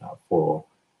projects for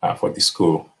the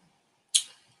school.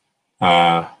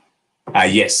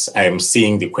 Yes, I'm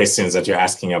seeing the questions that you're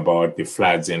asking about the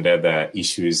floods and other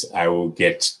issues. I will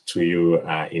get to you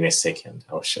in a second.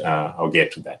 I'll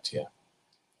get to that, yeah.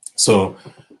 So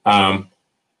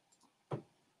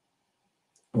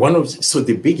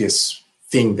the biggest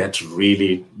thing that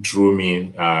really drew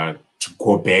me to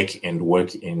go back and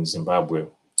work in Zimbabwe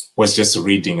was just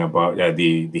reading about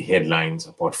the headlines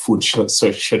about food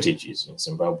shortages in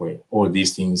Zimbabwe. All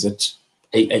these things that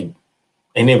I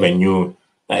never knew.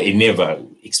 I never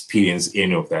experienced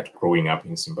any of that growing up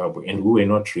in Zimbabwe, and we were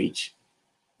not rich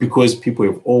because people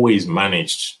have always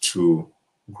managed to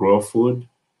grow food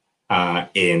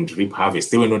and reap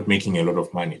harvest. They were not making a lot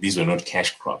of money. These were not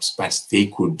cash crops, but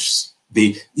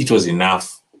it was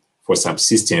enough for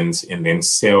subsistence and then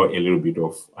sell a little bit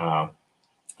of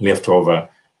leftover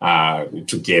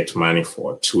to get money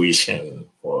for tuition,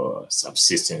 for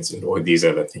subsistence, and all these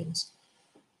other things.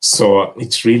 So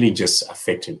it really just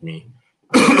affected me.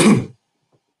 It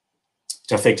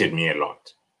affected me a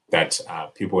lot that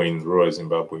people in rural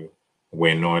Zimbabwe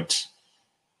were not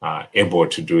able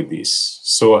to do this.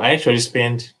 So I actually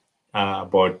spent in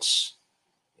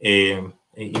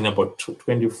about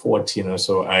 2014 or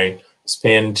so, I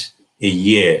spent a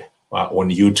year on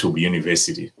YouTube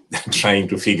University trying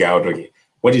to figure out, okay,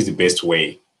 what is the best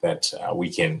way that we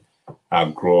can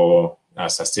grow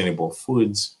sustainable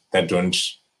foods that don't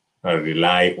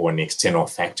rely on external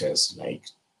factors like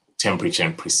temperature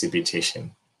and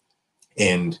precipitation.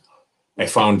 And I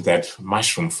found that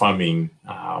mushroom farming,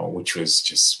 which was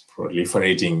just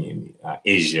proliferating in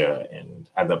Asia and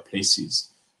other places,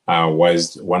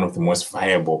 was one of the most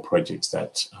viable projects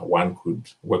that one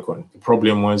could work on. The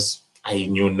problem was I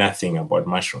knew nothing about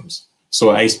mushrooms.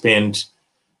 So I spent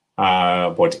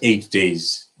about 8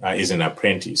 days as an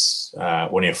apprentice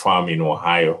on a farm in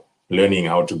Ohio, learning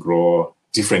how to grow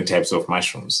different types of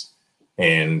mushrooms.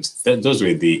 And those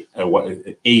were the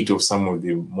 8 of some of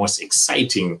the most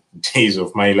exciting days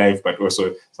of my life, but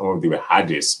also some of the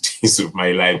hardest days of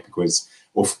my life because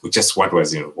of just what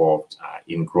was involved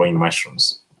in growing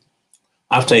mushrooms.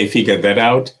 After I figured that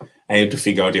out, I had to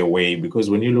figure out a way, because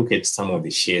when you look at some of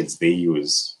the shades they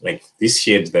use, like this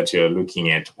shade that you're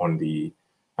looking at on the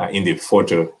in the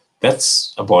photo,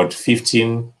 that's about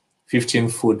 15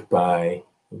 foot by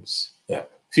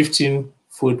 15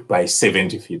 foot by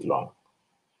 70 feet long.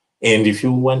 And if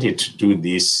you wanted to do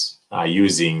this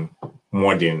using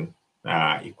modern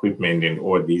equipment and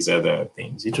all these other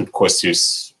things, it would cost you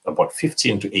about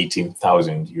 15 to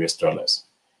 18,000 US dollars.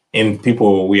 And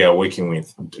people we are working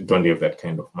with don't have that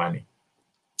kind of money.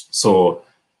 So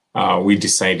we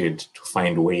decided to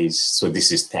find ways. So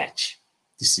this is thatch.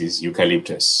 This is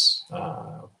eucalyptus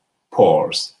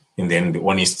poles. And then the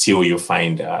one is steel you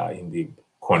find in the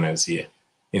corners here.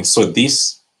 And so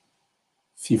this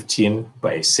 15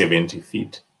 by 70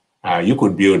 feet, you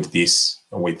could build this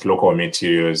with local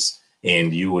materials,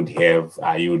 and you would have,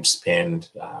 you would spend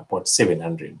about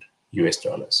 700 US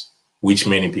dollars, which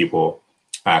many people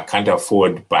can't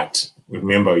afford. But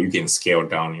remember, you can scale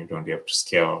down. You don't have to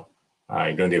scale.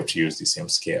 You don't have to use the same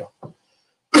scale.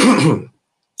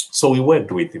 So we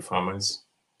worked with the farmers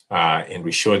and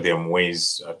we showed them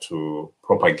ways to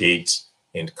propagate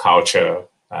and culture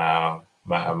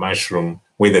mushroom,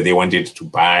 whether they wanted to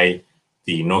buy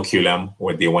the inoculum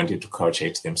or they wanted to culture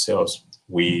it themselves.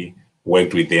 We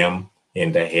worked with them,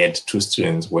 and I had 2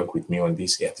 students work with me on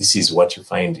this. Yeah, this is what you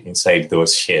find inside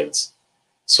those sheds.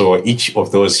 So each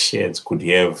of those sheds could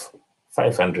have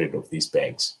 500 of these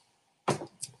bags.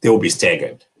 They will be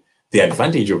staggered. The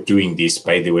advantage of doing this,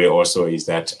 by the way, also is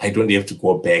that I don't have to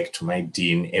go back to my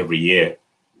dean every year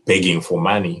begging for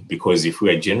money, because if we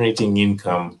are generating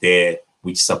income there,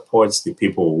 which supports the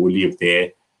people who live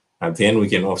there, and then we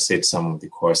can offset some of the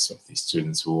costs of the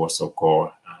students who also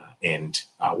go and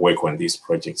work on these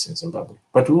projects in Zimbabwe.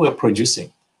 But we were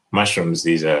producing mushrooms.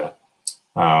 These are,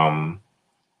 I'm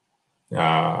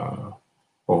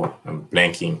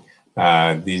blanking.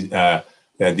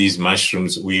 These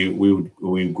mushrooms,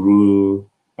 we grew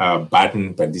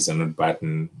button, but these are not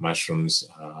button mushrooms.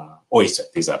 Oyster,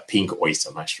 these are pink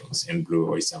oyster mushrooms and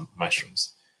blue oyster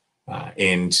mushrooms.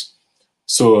 And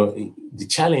so the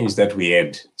challenge that we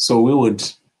had, so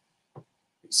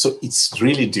it's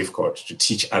really difficult to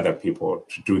teach other people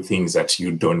to do things that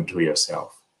you don't do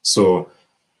yourself. So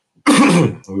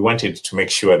we wanted to make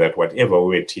sure that whatever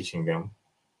we were teaching them,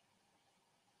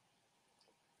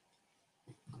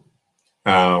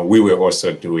 we were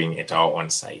also doing at our own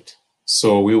site.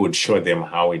 So we would show them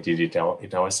how we did it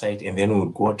at our site, and then we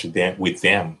would go to them with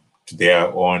them to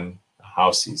their own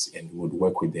houses and would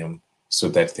work with them so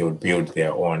that they would build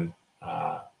their own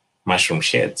mushroom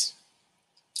sheds.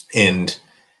 And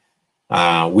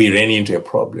we ran into a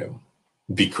problem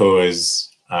because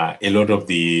a lot of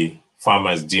the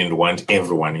farmers didn't want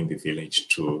everyone in the village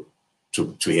to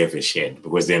have a shed,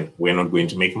 because then we're not going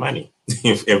to make money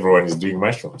if everyone is doing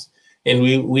mushrooms. And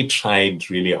we tried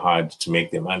really hard to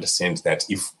make them understand that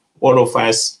if all of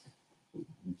us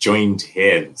joined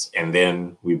heads and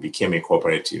then we became a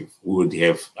cooperative, we would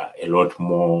have a lot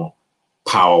more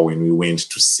power when we went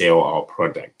to sell our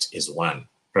product as one,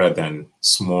 rather than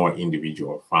small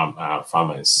individual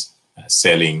farmers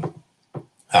selling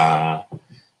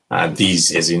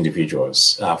these as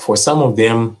individuals. For some of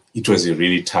them, it was a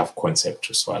really tough concept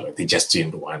to swallow. They just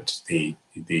didn't want. They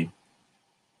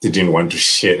didn't want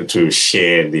to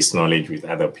share this knowledge with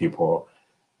other people.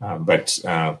 But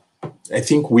I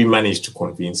think we managed to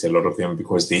convince a lot of them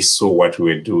because they saw what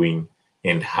we were doing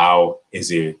and how,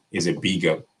 as a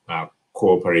bigger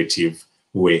cooperative,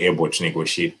 we were able to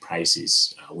negotiate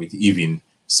prices with even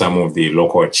some of the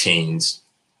local chains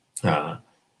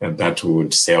that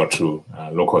would sell to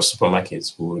local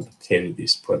supermarkets who would carry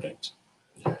this product.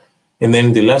 And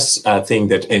then the last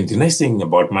thing and the nice thing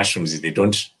about mushrooms is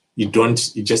you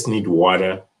just need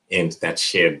water and that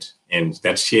shade. And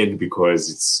that shade, because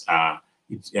it's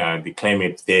the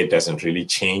climate there doesn't really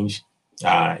change,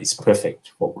 it's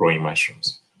perfect for growing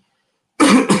mushrooms.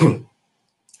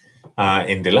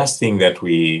 And the last thing that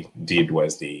we did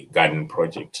was the garden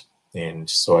project. And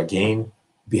so again,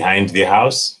 behind the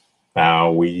house,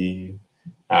 we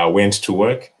went to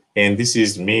work. And this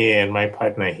is me and my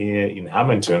partner here in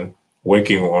Hamilton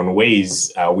working on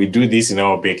ways. We do this in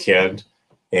our backyard,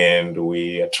 and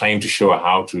we are trying to show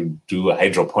how to do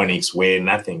hydroponics where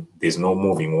there's no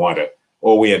moving water.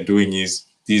 All we are doing is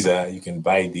you can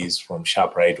buy these from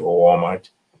ShopRite or Walmart,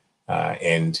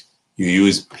 and you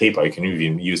use paper. You can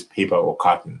even use paper or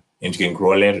cotton, and you can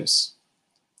grow lettuce.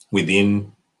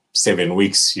 Within 7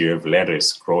 weeks, you have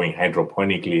lettuce growing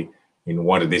hydroponically in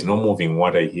water. There's no moving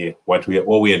water here.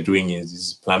 All we are doing is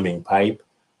this plumbing pipe.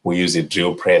 We use a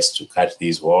drill press to cut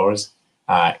these walls,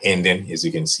 and then, as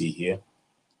you can see here,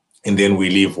 and then we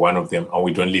leave one of them, or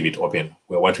we don't leave it open.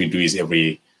 Well, what we do is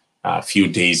every few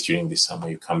days during the summer,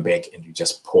 you come back and you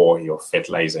just pour your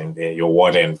fertilizer in there, your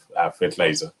water and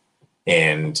fertilizer,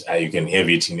 and you can have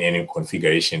it in any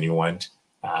configuration you want.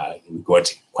 We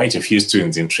got quite a few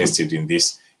students interested in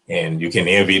this, and you can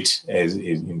have it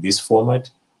in this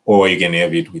format, or you can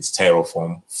have it with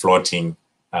styrofoam floating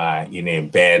in a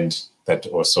bed that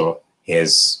also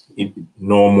has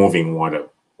no moving water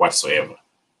whatsoever.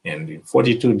 And in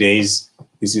 42 days,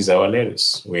 this is our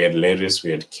lettuce. We had lettuce,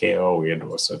 we had kale, we had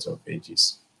all sorts of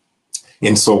veggies.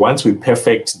 And so once we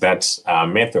perfect that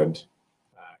method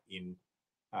in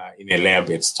a lab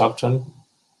at Stockton,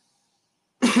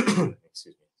 excuse me,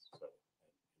 sorry.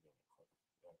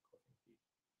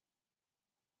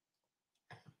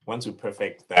 Once we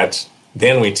perfect that,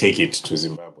 then we take it to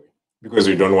Zimbabwe, because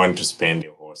we don't want to spend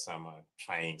the whole summer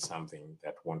trying something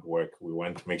that won't work. We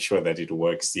want to make sure that it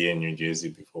works here in New Jersey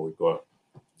before we go.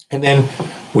 And then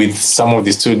with some of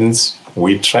the students,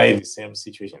 we try the same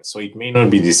situation. So it may not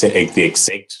be the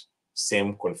exact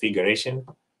same configuration,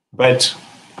 but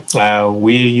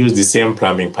we use the same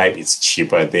plumbing pipe. It's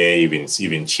cheaper there, it's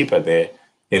even cheaper there.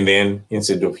 And then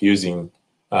instead of using,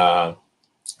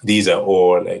 these are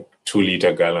all like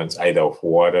 2-liter gallons, either of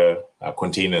water,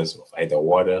 containers of either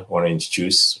water, orange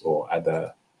juice, or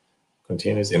other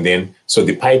containers. And then, so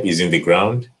the pipe is in the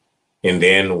ground, and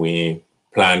then we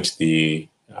plant the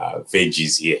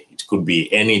veggies here. It could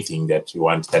be anything that you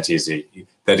want. That is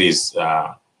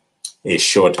a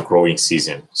short growing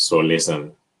season, so less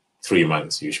than 3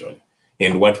 months usually.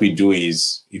 And what we do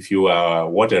is, if you are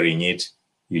watering it,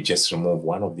 you just remove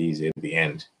one of these at the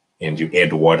end, and you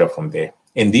add water from there.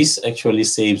 And this actually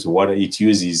saves water. It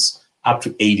uses up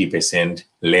to 80%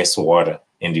 less water,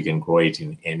 and you can grow it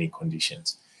in any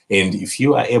conditions. And if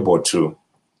you are able to,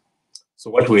 so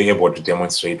what we're able to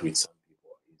demonstrate with some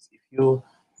people is, if you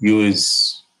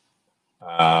use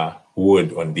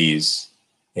wood on these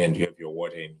and you have your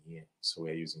water in here, so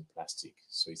we're using plastic.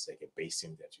 So it's like a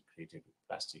basin that you created with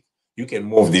plastic. You can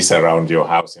move this around your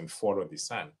house and follow the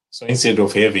sun. So instead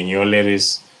of having your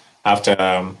lettuce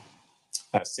after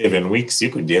 7 weeks, you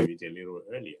could have it a little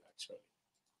earlier, actually.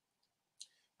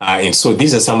 And so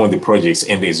these are some of the projects.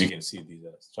 And as you can see, these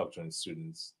are Stockton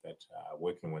students that are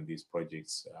working on these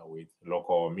projects with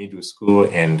local middle school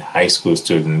and high school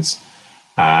students.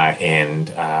 And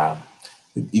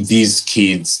these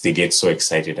kids, they get so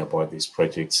excited about these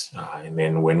projects. And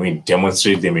then when we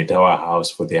demonstrate them at our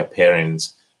house for their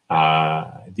parents,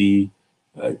 we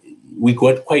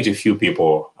got quite a few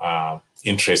people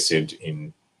interested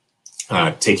in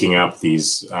taking up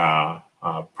these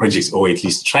projects, or at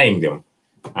least trying them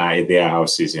at their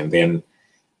houses. And then,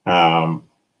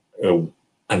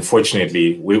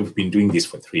 unfortunately, we've been doing this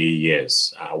for 3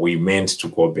 years. We meant to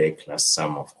go back last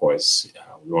summer, of course.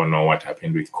 We all know what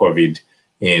happened with COVID.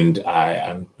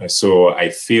 And so I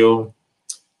feel,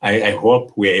 I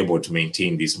hope we're able to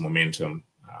maintain this momentum.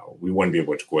 We won't be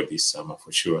able to go this summer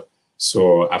for sure.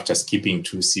 So after skipping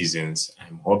 2 seasons,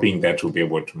 I'm hoping that we'll be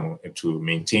able to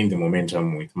maintain the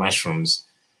momentum with mushrooms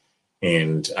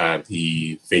and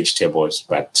the vegetables.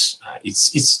 But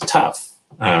it's tough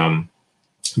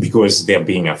because they're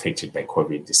being affected by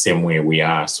COVID the same way we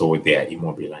are, so they are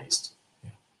immobilized.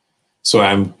 So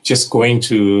I'm just going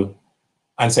to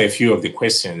answer a few of the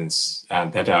questions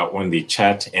that are on the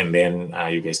chat, and then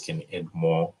you guys can add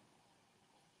more.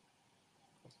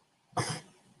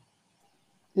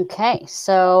 Okay,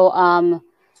 so I'm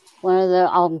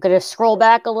going to scroll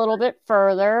back a little bit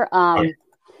further.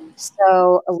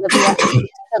 So Olivia,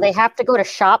 so they have to go to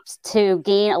shops to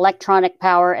gain electronic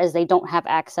power as they don't have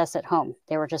access at home.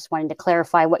 They were just wanting to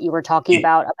clarify what you were talking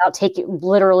about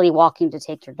literally walking to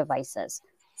take your devices.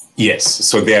 Yes,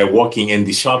 so they are walking, and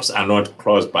the shops are not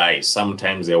close by.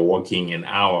 Sometimes they're walking an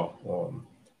hour,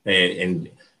 and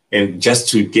just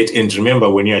to get, and remember,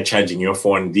 when you are charging your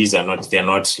phone, they're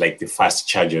not like the fast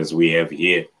chargers we have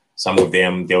here. Some of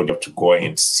them, they would have to go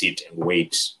and sit and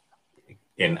wait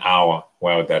an hour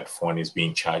while that phone is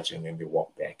being charged, and then they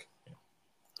walk back.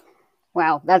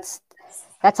 Wow, that's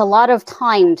a lot of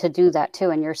time to do that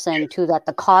too. And you're saying too that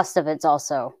the cost of it's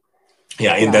also.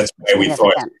 Yeah, and that's why we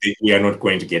thought we are not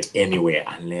going to get anywhere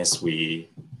unless we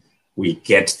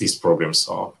get this problem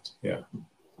solved. Yeah.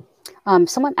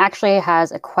 Someone actually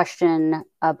has a question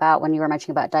about when you were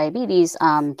mentioning about diabetes.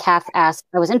 Kath asked,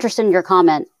 I was interested in your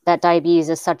comment that diabetes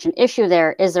is such an issue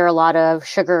there. Is there a lot of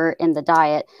sugar in the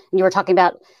diet? And you were talking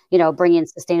about, bringing in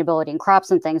sustainability in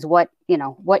crops and things. What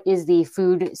is the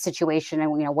food situation,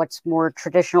 and, what's more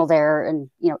traditional there and,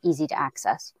 easy to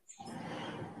access?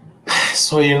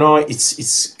 So,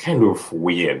 it's kind of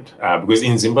weird because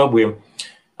in Zimbabwe,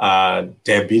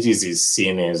 diabetes is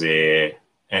seen as a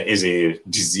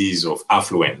disease of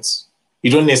affluence. You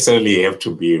don't necessarily have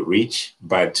to be rich,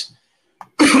 but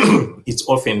it's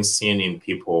often seen in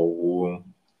people who,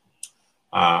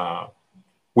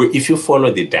 if you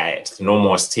follow the diet, the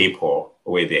normal staple,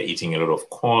 where they're eating a lot of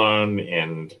corn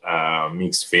and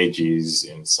mixed veggies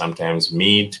and sometimes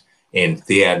meat, and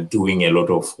they are doing a lot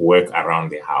of work around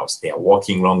the house. They are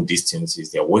walking long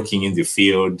distances. They're working in the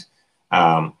field.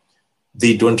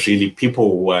 They don't really,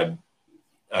 people who are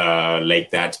like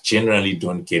that generally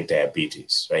don't get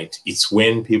diabetes, right? It's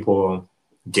when people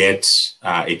get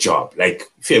a job, like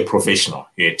if you're a professional,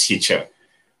 you're a teacher,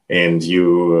 and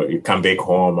you come back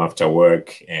home after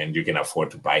work and you can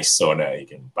afford to buy soda, you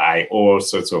can buy all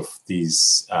sorts of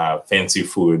these fancy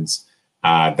foods.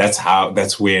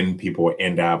 That's when people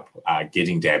end up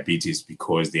getting diabetes,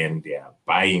 because then they are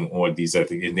buying all these other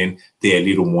things, and then they're a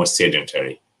little more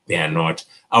sedentary. They are not.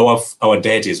 Our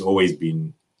diet has always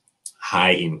been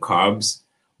high in carbs,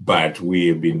 but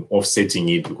we've been offsetting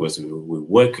it because we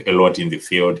work a lot in the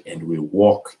field and we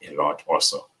walk a lot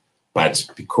also. But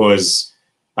because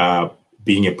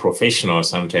being a professional,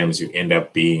 sometimes you end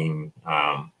up being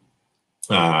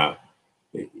a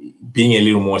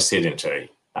little more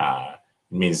sedentary. It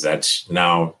means that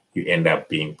now you end up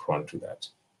being prone to that.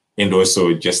 And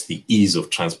also just the ease of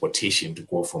transportation to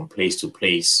go from place to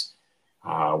place.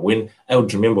 When I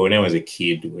would remember when I was a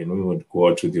kid, when we would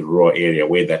go to the rural area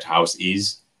where that house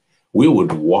is, we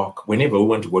would walk. Whenever we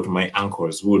want to go to my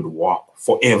uncle's, we would walk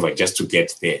forever just to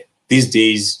get there. These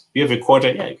days, you have a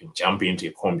quarter, you can jump into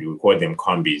a combi. We call them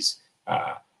combis.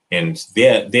 And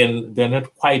they're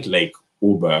not quite like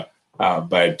Uber,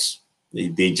 but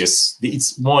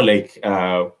it's more like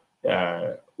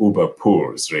Uber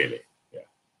pools, really.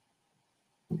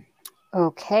 Yeah.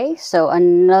 Okay, so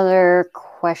another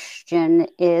question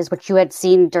is what you had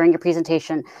seen during your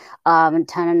presentation.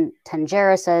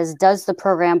 Tanjera says, does the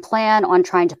program plan on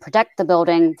trying to protect the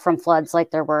building from floods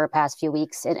like there were past few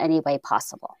weeks in any way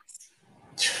possible?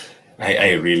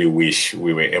 I really wish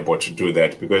we were able to do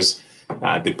that, because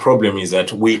the problem is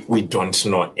that we don't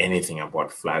know anything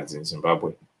about floods in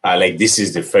Zimbabwe. Like, this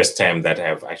is the first time that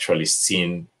I've actually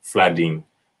seen flooding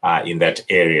in that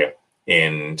area.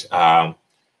 And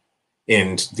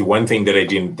the one thing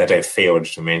that I failed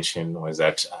to mention was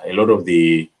that a lot of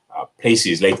the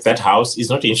places, like that house, is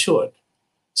not insured.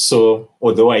 So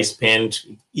although I spent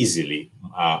easily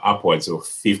upwards of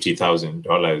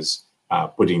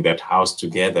 $50,000 putting that house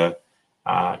together,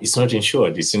 it's not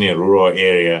insured. It's in a rural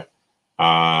area.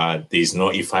 There's no,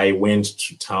 if I went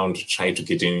to town to try to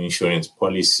get an insurance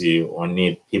policy on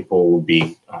it, people will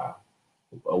be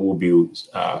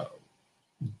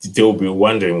they'll be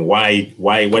wondering why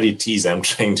what it is I'm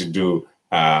trying to do.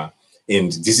 And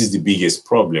this is the biggest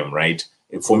problem, right?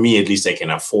 For me, at least I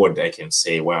can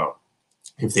say, well,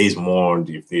 if there's more,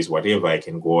 if there's whatever, I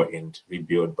can go and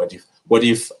rebuild. But what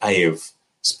if I have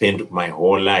spent my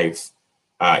whole life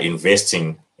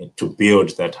investing to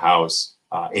build that house?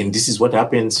 And this is what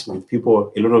happens with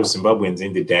people, a lot of Zimbabweans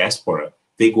in the diaspora.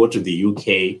 They go to the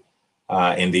UK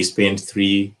and they spend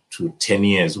 3 to 10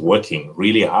 years working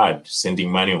really hard,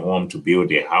 sending money home to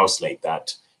build a house like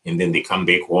that. And then they come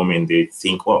back home and they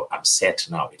think, oh, I'm set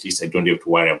now. At least I don't have to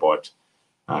worry about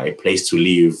a place to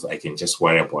live. I can just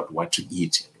worry about what to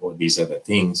eat and all these other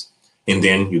things. And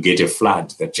then you get a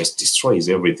flood that just destroys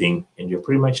everything and you're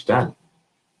pretty much done.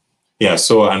 Yeah,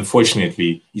 so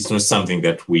unfortunately, it's not something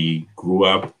that we grew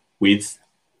up with,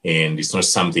 and it's not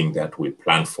something that we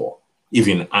plan for.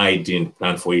 Even I didn't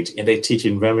plan for it, and I teach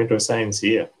environmental science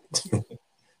here.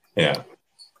 Yeah.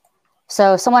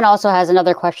 So someone also has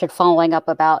another question following up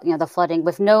about, the flooding.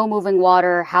 With no moving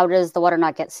water, how does the water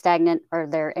not get stagnant? Are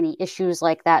there any issues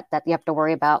like that you have to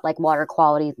worry about, like water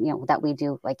quality, that we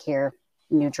do like here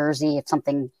in New Jersey if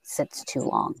something sits too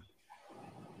long?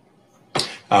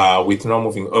 With no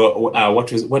moving,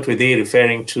 what were they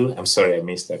referring to? I'm sorry, I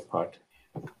missed that part.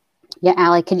 Yeah,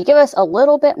 Ali, can you give us a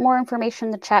little bit more information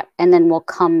in the chat, and then we'll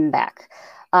come back.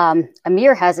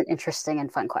 Amir has an interesting and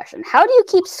fun question. How do you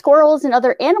keep squirrels and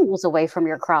other animals away from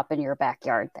your crop in your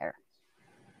backyard there?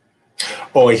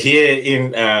 Oh, here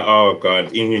in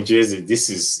in New Jersey, this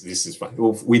is fun.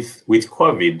 With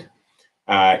COVID,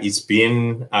 it's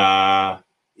been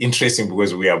interesting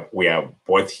because we are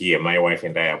both here. My wife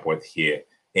and I are both here,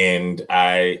 and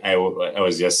I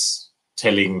was just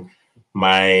telling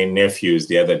my nephews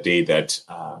the other day that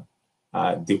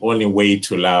the only way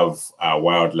to love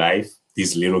wildlife,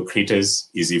 these little critters,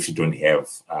 is if you don't have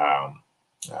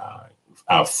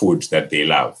food that they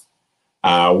love.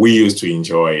 We used to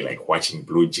enjoy like watching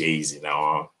blue jays in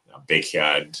our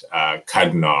backyard,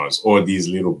 cardinals, all these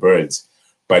little birds.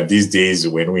 But these days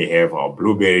when we have our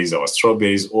blueberries, our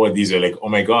strawberries, all these are like, oh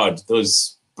my God,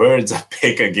 those birds are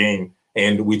back again.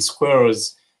 And with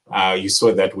squirrels, you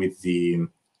saw that with the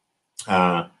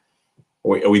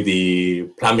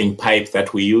plumbing pipe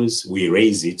that we use, we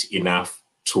raise it enough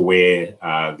to where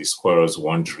the squirrels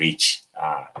won't reach.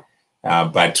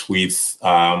 But with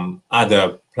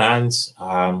other plants,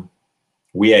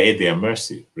 we are at their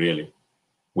mercy, really.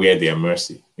 We are at their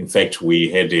mercy. In fact, we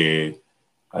had a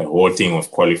whole thing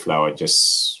of cauliflower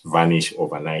just vanish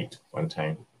overnight one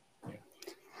time. Yeah.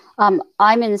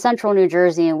 I'm in central New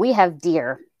Jersey, and we have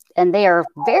deer, and they are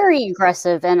very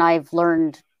aggressive, and I've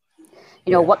learned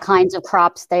what kinds of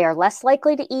crops they are less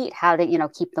likely to eat, how to,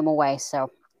 keep them away. So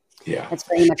yeah, it's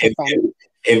very much a thing.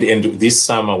 And this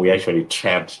summer, we actually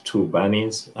trapped 2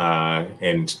 bunnies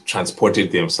and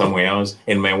transported them somewhere else.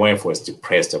 And my wife was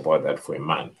depressed about that for a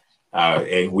month.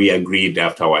 And we agreed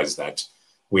afterwards that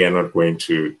we are not going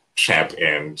to trap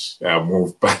and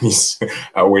move bunnies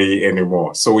away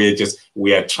anymore. So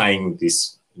we are trying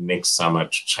this next summer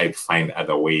to try to find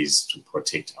other ways to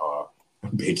protect our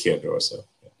backyard also.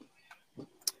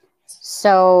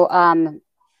 So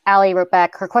Ali wrote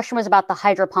back, her question was about the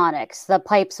hydroponics, the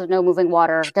pipes with no moving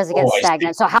water. Does it get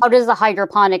stagnant? So how does the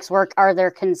hydroponics work? Are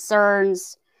there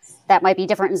concerns that might be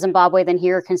different in Zimbabwe than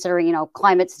here, considering,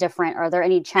 climate's different? Are there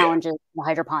any challenges in the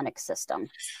hydroponics system?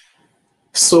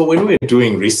 So when we were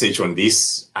doing research on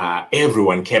this,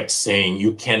 everyone kept saying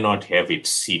you cannot have it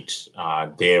sit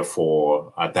there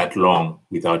for that long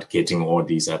without getting all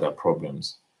these other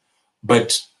problems.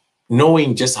 But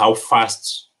knowing just how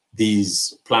fast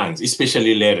these plants,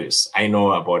 especially lettuce, I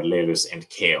know about lettuce and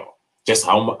kale, just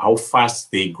how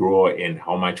fast they grow and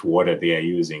how much water they are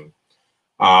using.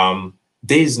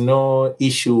 There's no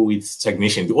issue with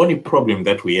stagnation. The only problem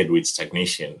that we had with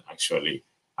stagnation, actually,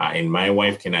 and my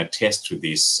wife can attest to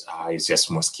this, is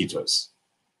just mosquitoes.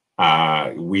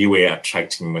 We were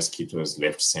attracting mosquitoes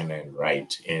left, center, and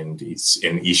right. And it's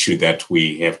an issue that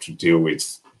we have to deal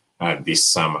with this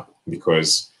summer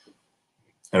because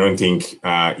I don't think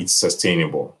it's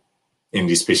sustainable,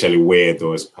 and especially where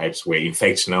those pipes were. In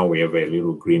fact, now we have a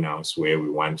little greenhouse where we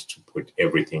want to put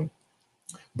everything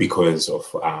because of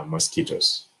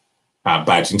mosquitoes.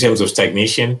 But in terms of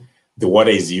stagnation, the water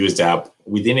is used up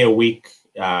within a week.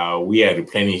 We are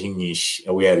replenishing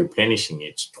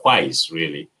it twice,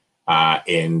 really.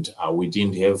 and we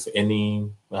didn't have any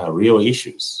real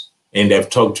issues. And I've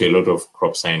talked to a lot of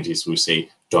crop scientists who say,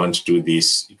 don't do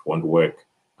this, it won't work.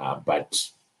 But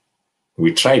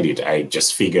we tried it. I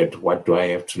just figured, what do I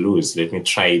have to lose? Let me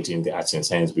try it in the Arts and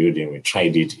Science building. We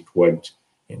tried it, it worked.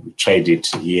 And we tried it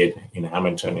here in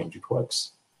Hamilton, and it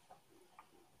works.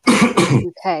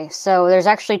 Okay, so there's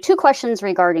actually two questions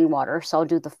regarding water. So I'll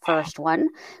do the first one,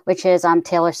 which is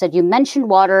Taylor said, you mentioned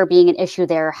water being an issue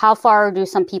there. How far do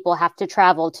some people have to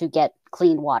travel to get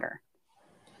clean water?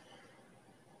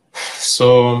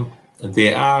 So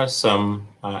there are some,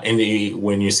 and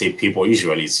when you say people,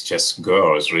 usually it's just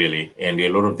girls, really. And a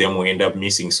lot of them will end up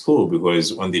missing school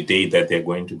because on the day that they're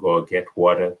going to go get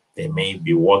water, they may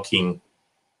be walking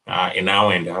an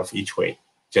hour and a half each way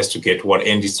just to get water.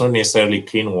 And it's not necessarily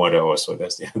clean water also.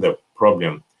 That's the other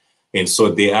problem. And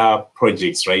so there are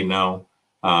projects right now.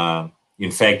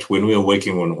 In fact, when we were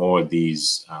working on all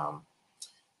these,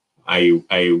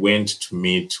 I went to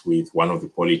meet with one of the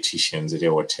politicians at a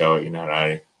hotel in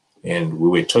Harare, and we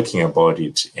were talking about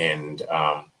it. And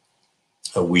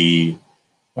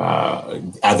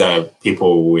other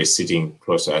people who were sitting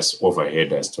close to us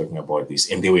overheard us talking about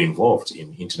this, and they were involved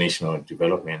in international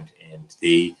development, and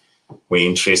they were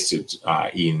interested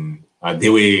they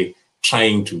were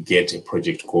trying to get a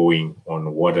project going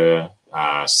on water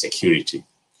security.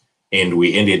 And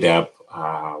we ended up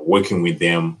working with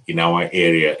them in our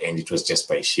area, and it was just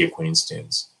by sheer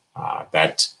coincidence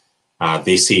that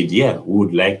they said, yeah, we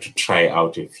would like to try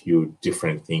out a few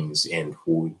different things. And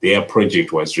their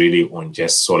project was really on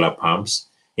just solar pumps.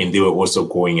 And they were also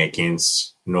going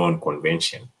against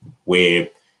non-convention, where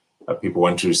people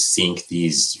want to sink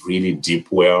these really deep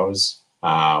wells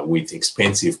with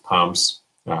expensive pumps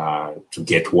to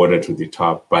get water to the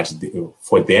top. But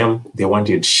for them, they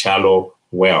wanted shallow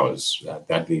wells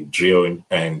that they drill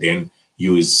and then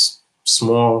use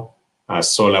small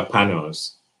solar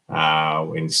panels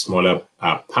and smaller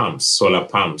solar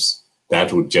pumps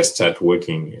that would just start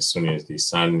working as soon as the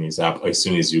sun is up, as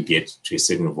soon as you get to a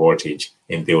certain voltage,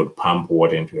 and they would pump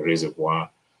water into a reservoir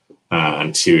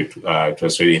until it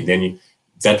was ready. And then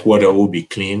that water will be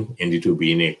clean, and it will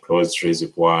be in a closed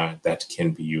reservoir that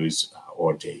can be used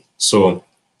all day. So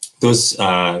those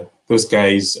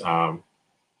guys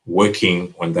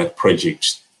working on that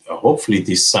project, hopefully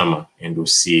this summer, and we'll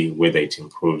see whether it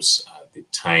improves the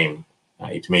time.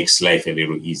 It makes life a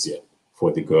little easier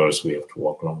for the girls who have to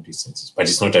walk long distances. But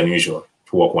it's not unusual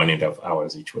to walk 1.5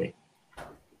 hours each way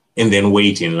and then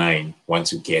wait in line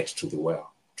once you get to the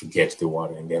well to get the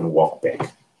water and then walk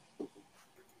back.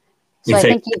 So I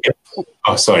think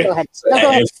oh, sorry. Go ahead.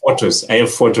 I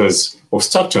have photos of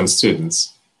Stockton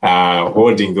students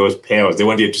holding those pails. They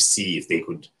wanted to see if they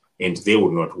could, and they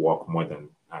would not walk more than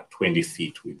 20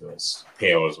 feet with those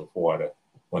pails of water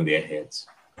on their heads.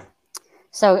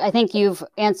 So I think you've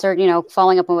answered,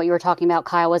 following up on what you were talking about.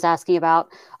 Kyle was asking about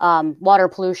water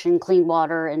pollution, clean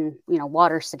water, and,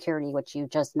 water security, which you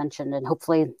just mentioned. And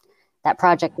hopefully that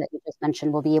project that you just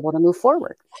mentioned will be able to move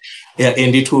forward. Yeah,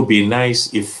 and it would be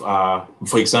nice if,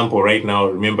 for example, right now,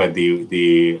 remember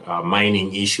the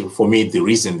mining issue. For me, the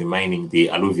reason the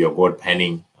alluvial gold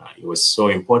panning, it was so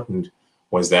important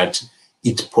was that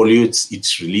it pollutes, it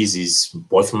releases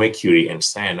both mercury and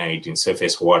cyanide in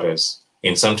surface waters.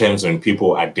 And sometimes when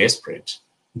people are desperate,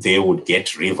 they would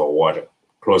get river water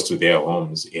close to their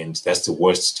homes. And that's the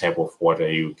worst type of water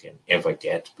you can ever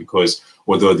get, because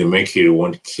although the mercury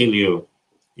won't kill you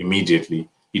immediately,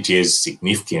 it has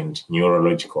significant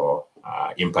neurological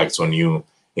impacts on you.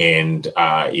 And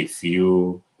if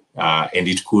you, and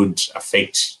it could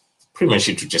affect, pretty much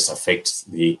it would just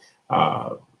affect the,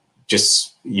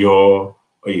 just your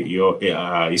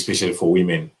especially for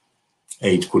women,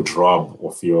 it could rob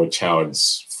of your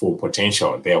child's full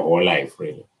potential, their whole life,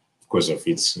 really, because of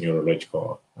its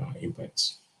neurological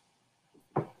impacts.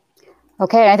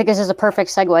 Okay, I think this is a perfect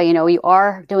segue. We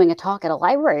are doing a talk at a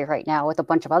library right now with a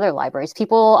bunch of other libraries.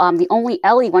 People, the Only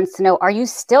Ellie wants to know, are you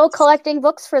still collecting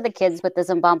books for the kids with the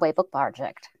Zimbabwe Book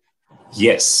Project?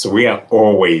 Yes, we are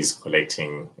always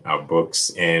collecting our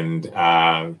books, and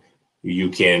you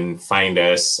can find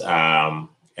us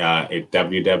at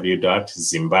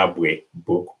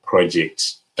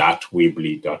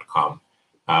www.zimbabwebookproject.weebly.com.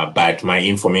 But my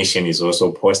information is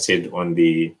also posted on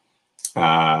the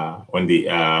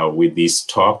with this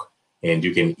talk, and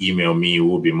you can email me.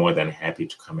 We'll be more than happy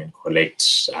to come and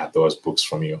collect those books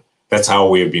from you. That's how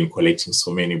we've been collecting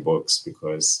so many books,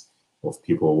 because of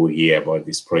people who hear about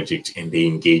this project and they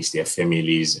engage their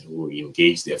families, and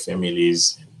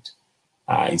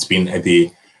it's been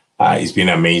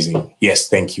amazing. Yes,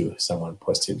 thank you. Someone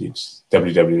posted it.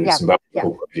 www.zimbabwe Yeah.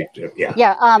 Yeah.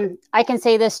 Yeah. I can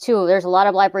say this too. There's a lot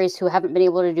of libraries who haven't been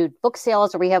able to do book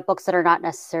sales, or we have books that are not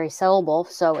necessarily sellable.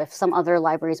 So if some other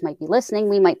libraries might be listening,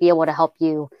 we might be able to help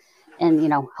you and,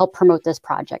 help promote this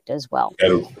project as well.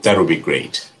 That'll be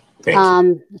great. Thank you.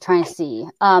 I'm trying to see.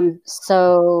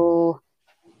 So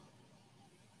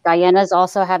Guyana's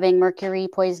also having mercury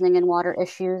poisoning and water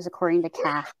issues, according to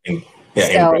CAF.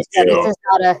 So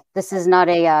this is not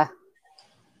a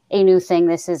new thing.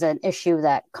 This is an issue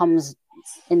that comes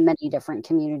in many different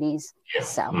communities. Yeah.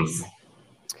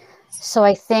 So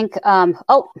I think,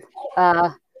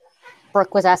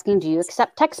 Brooke was asking, do you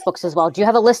accept textbooks as well? Do you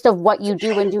have a list of what you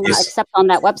do and do not accept on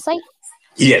that website?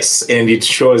 Yes, and it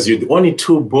shows you the only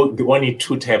two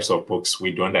types of books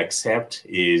we don't accept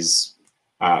is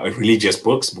religious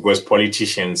books, because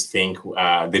politicians think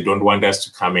they don't want us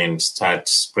to come and start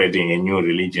spreading a new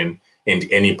religion and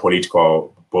any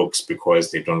political books, because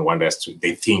they don't want us to.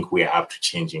 They think we are up to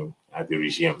changing the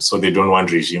regime, so they don't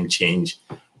want regime change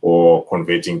or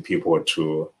converting people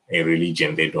to a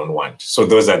religion they don't want. So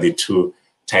those are the two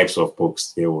types of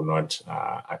books we will not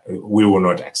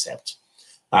accept.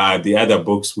 The other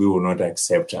books we will not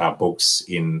accept are books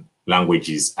in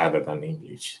languages other than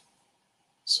English.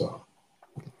 So.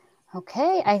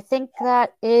 Okay, I think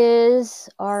that is,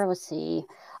 or let's see.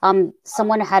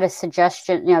 Someone had a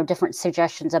suggestion, different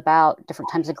suggestions about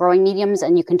different types of growing mediums,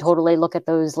 and you can totally look at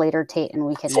those later, Tate, and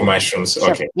we can. Formations,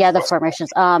 okay. Yeah, the formations.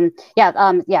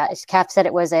 CAF said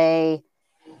it was a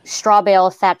straw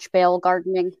bale, thatch bale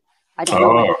gardening. I don't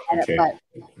know okay. but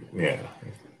yeah.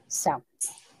 So.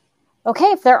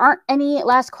 Okay, if there aren't any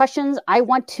last questions, I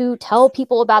want to tell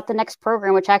people about the next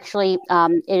program, which actually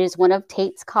it is one of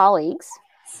Tate's colleagues.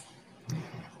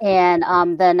 And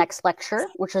the next lecture,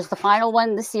 which is the final one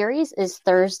in the series, is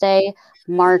Thursday,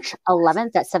 March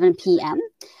 11th at 7 p.m.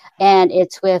 And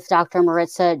it's with Dr.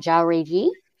 Maritza Jauregui.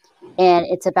 And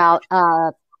it's about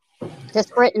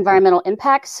disparate environmental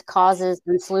impacts, causes,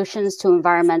 and solutions to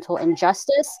environmental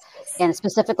injustice, and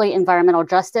specifically environmental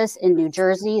justice in New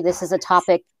Jersey. This is a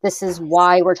topic, this is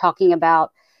why we're talking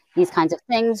about these kinds of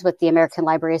things with the American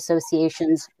Library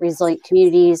Association's Resilient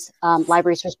Communities,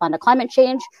 Libraries Respond to Climate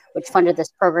Change, which funded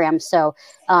this program. So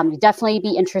you definitely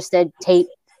be interested. Tate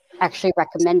actually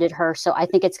recommended her. So I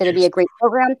think it's going to be a great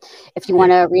program. If you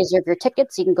want to reserve your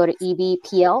tickets, you can go to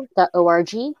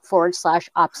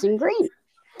ebpl.org/opsandgreen.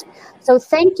 So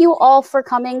thank you all for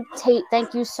coming. Tate,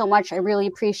 thank you so much. I really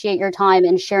appreciate your time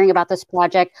and sharing about this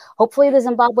project. Hopefully the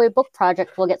Zimbabwe Book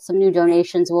Project will get some new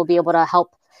donations and we'll be able to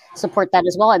help support that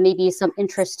as well, and maybe some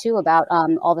interest too about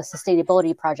all the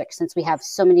sustainability projects, since we have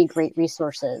so many great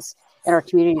resources in our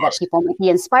community that people might be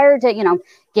inspired to,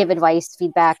 give advice,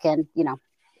 feedback, and maybe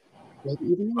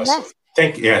even invest.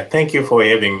 Thank you for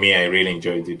having me. I really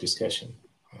enjoyed the discussion.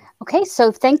 Okay,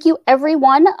 so thank you,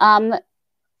 everyone.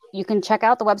 You can check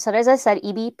out the website, as I said,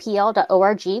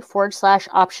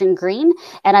 ebpl.org/optiongreen.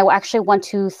 And I actually want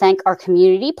to thank our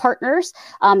community partners,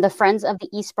 the Friends of the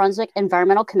East Brunswick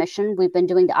Environmental Commission. We've been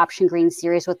doing the Option Green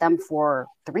series with them for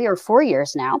 3 or 4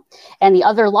 years now. And the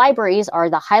other libraries are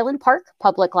the Highland Park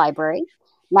Public Library,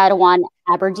 Matawan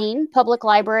Aberdeen Public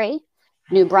Library,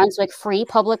 New Brunswick Free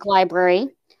Public Library,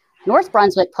 North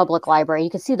Brunswick Public Library. You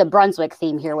can see the Brunswick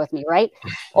theme here with me, right?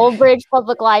 Old Bridge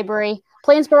Public Library,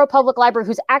 Plainsboro Public Library,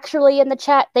 who's actually in the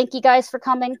chat. Thank you guys for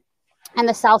coming. And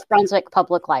the South Brunswick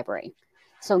Public Library.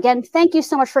 So again, thank you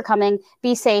so much for coming.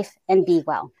 Be safe and be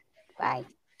well. Bye.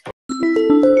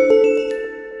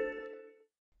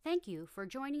 Thank you for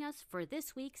joining us for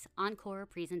this week's Encore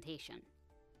presentation.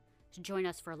 To join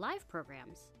us for live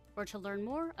programs or to learn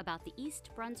more about the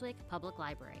East Brunswick Public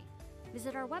Library,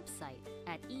 visit our website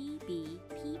at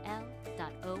ebpl.org.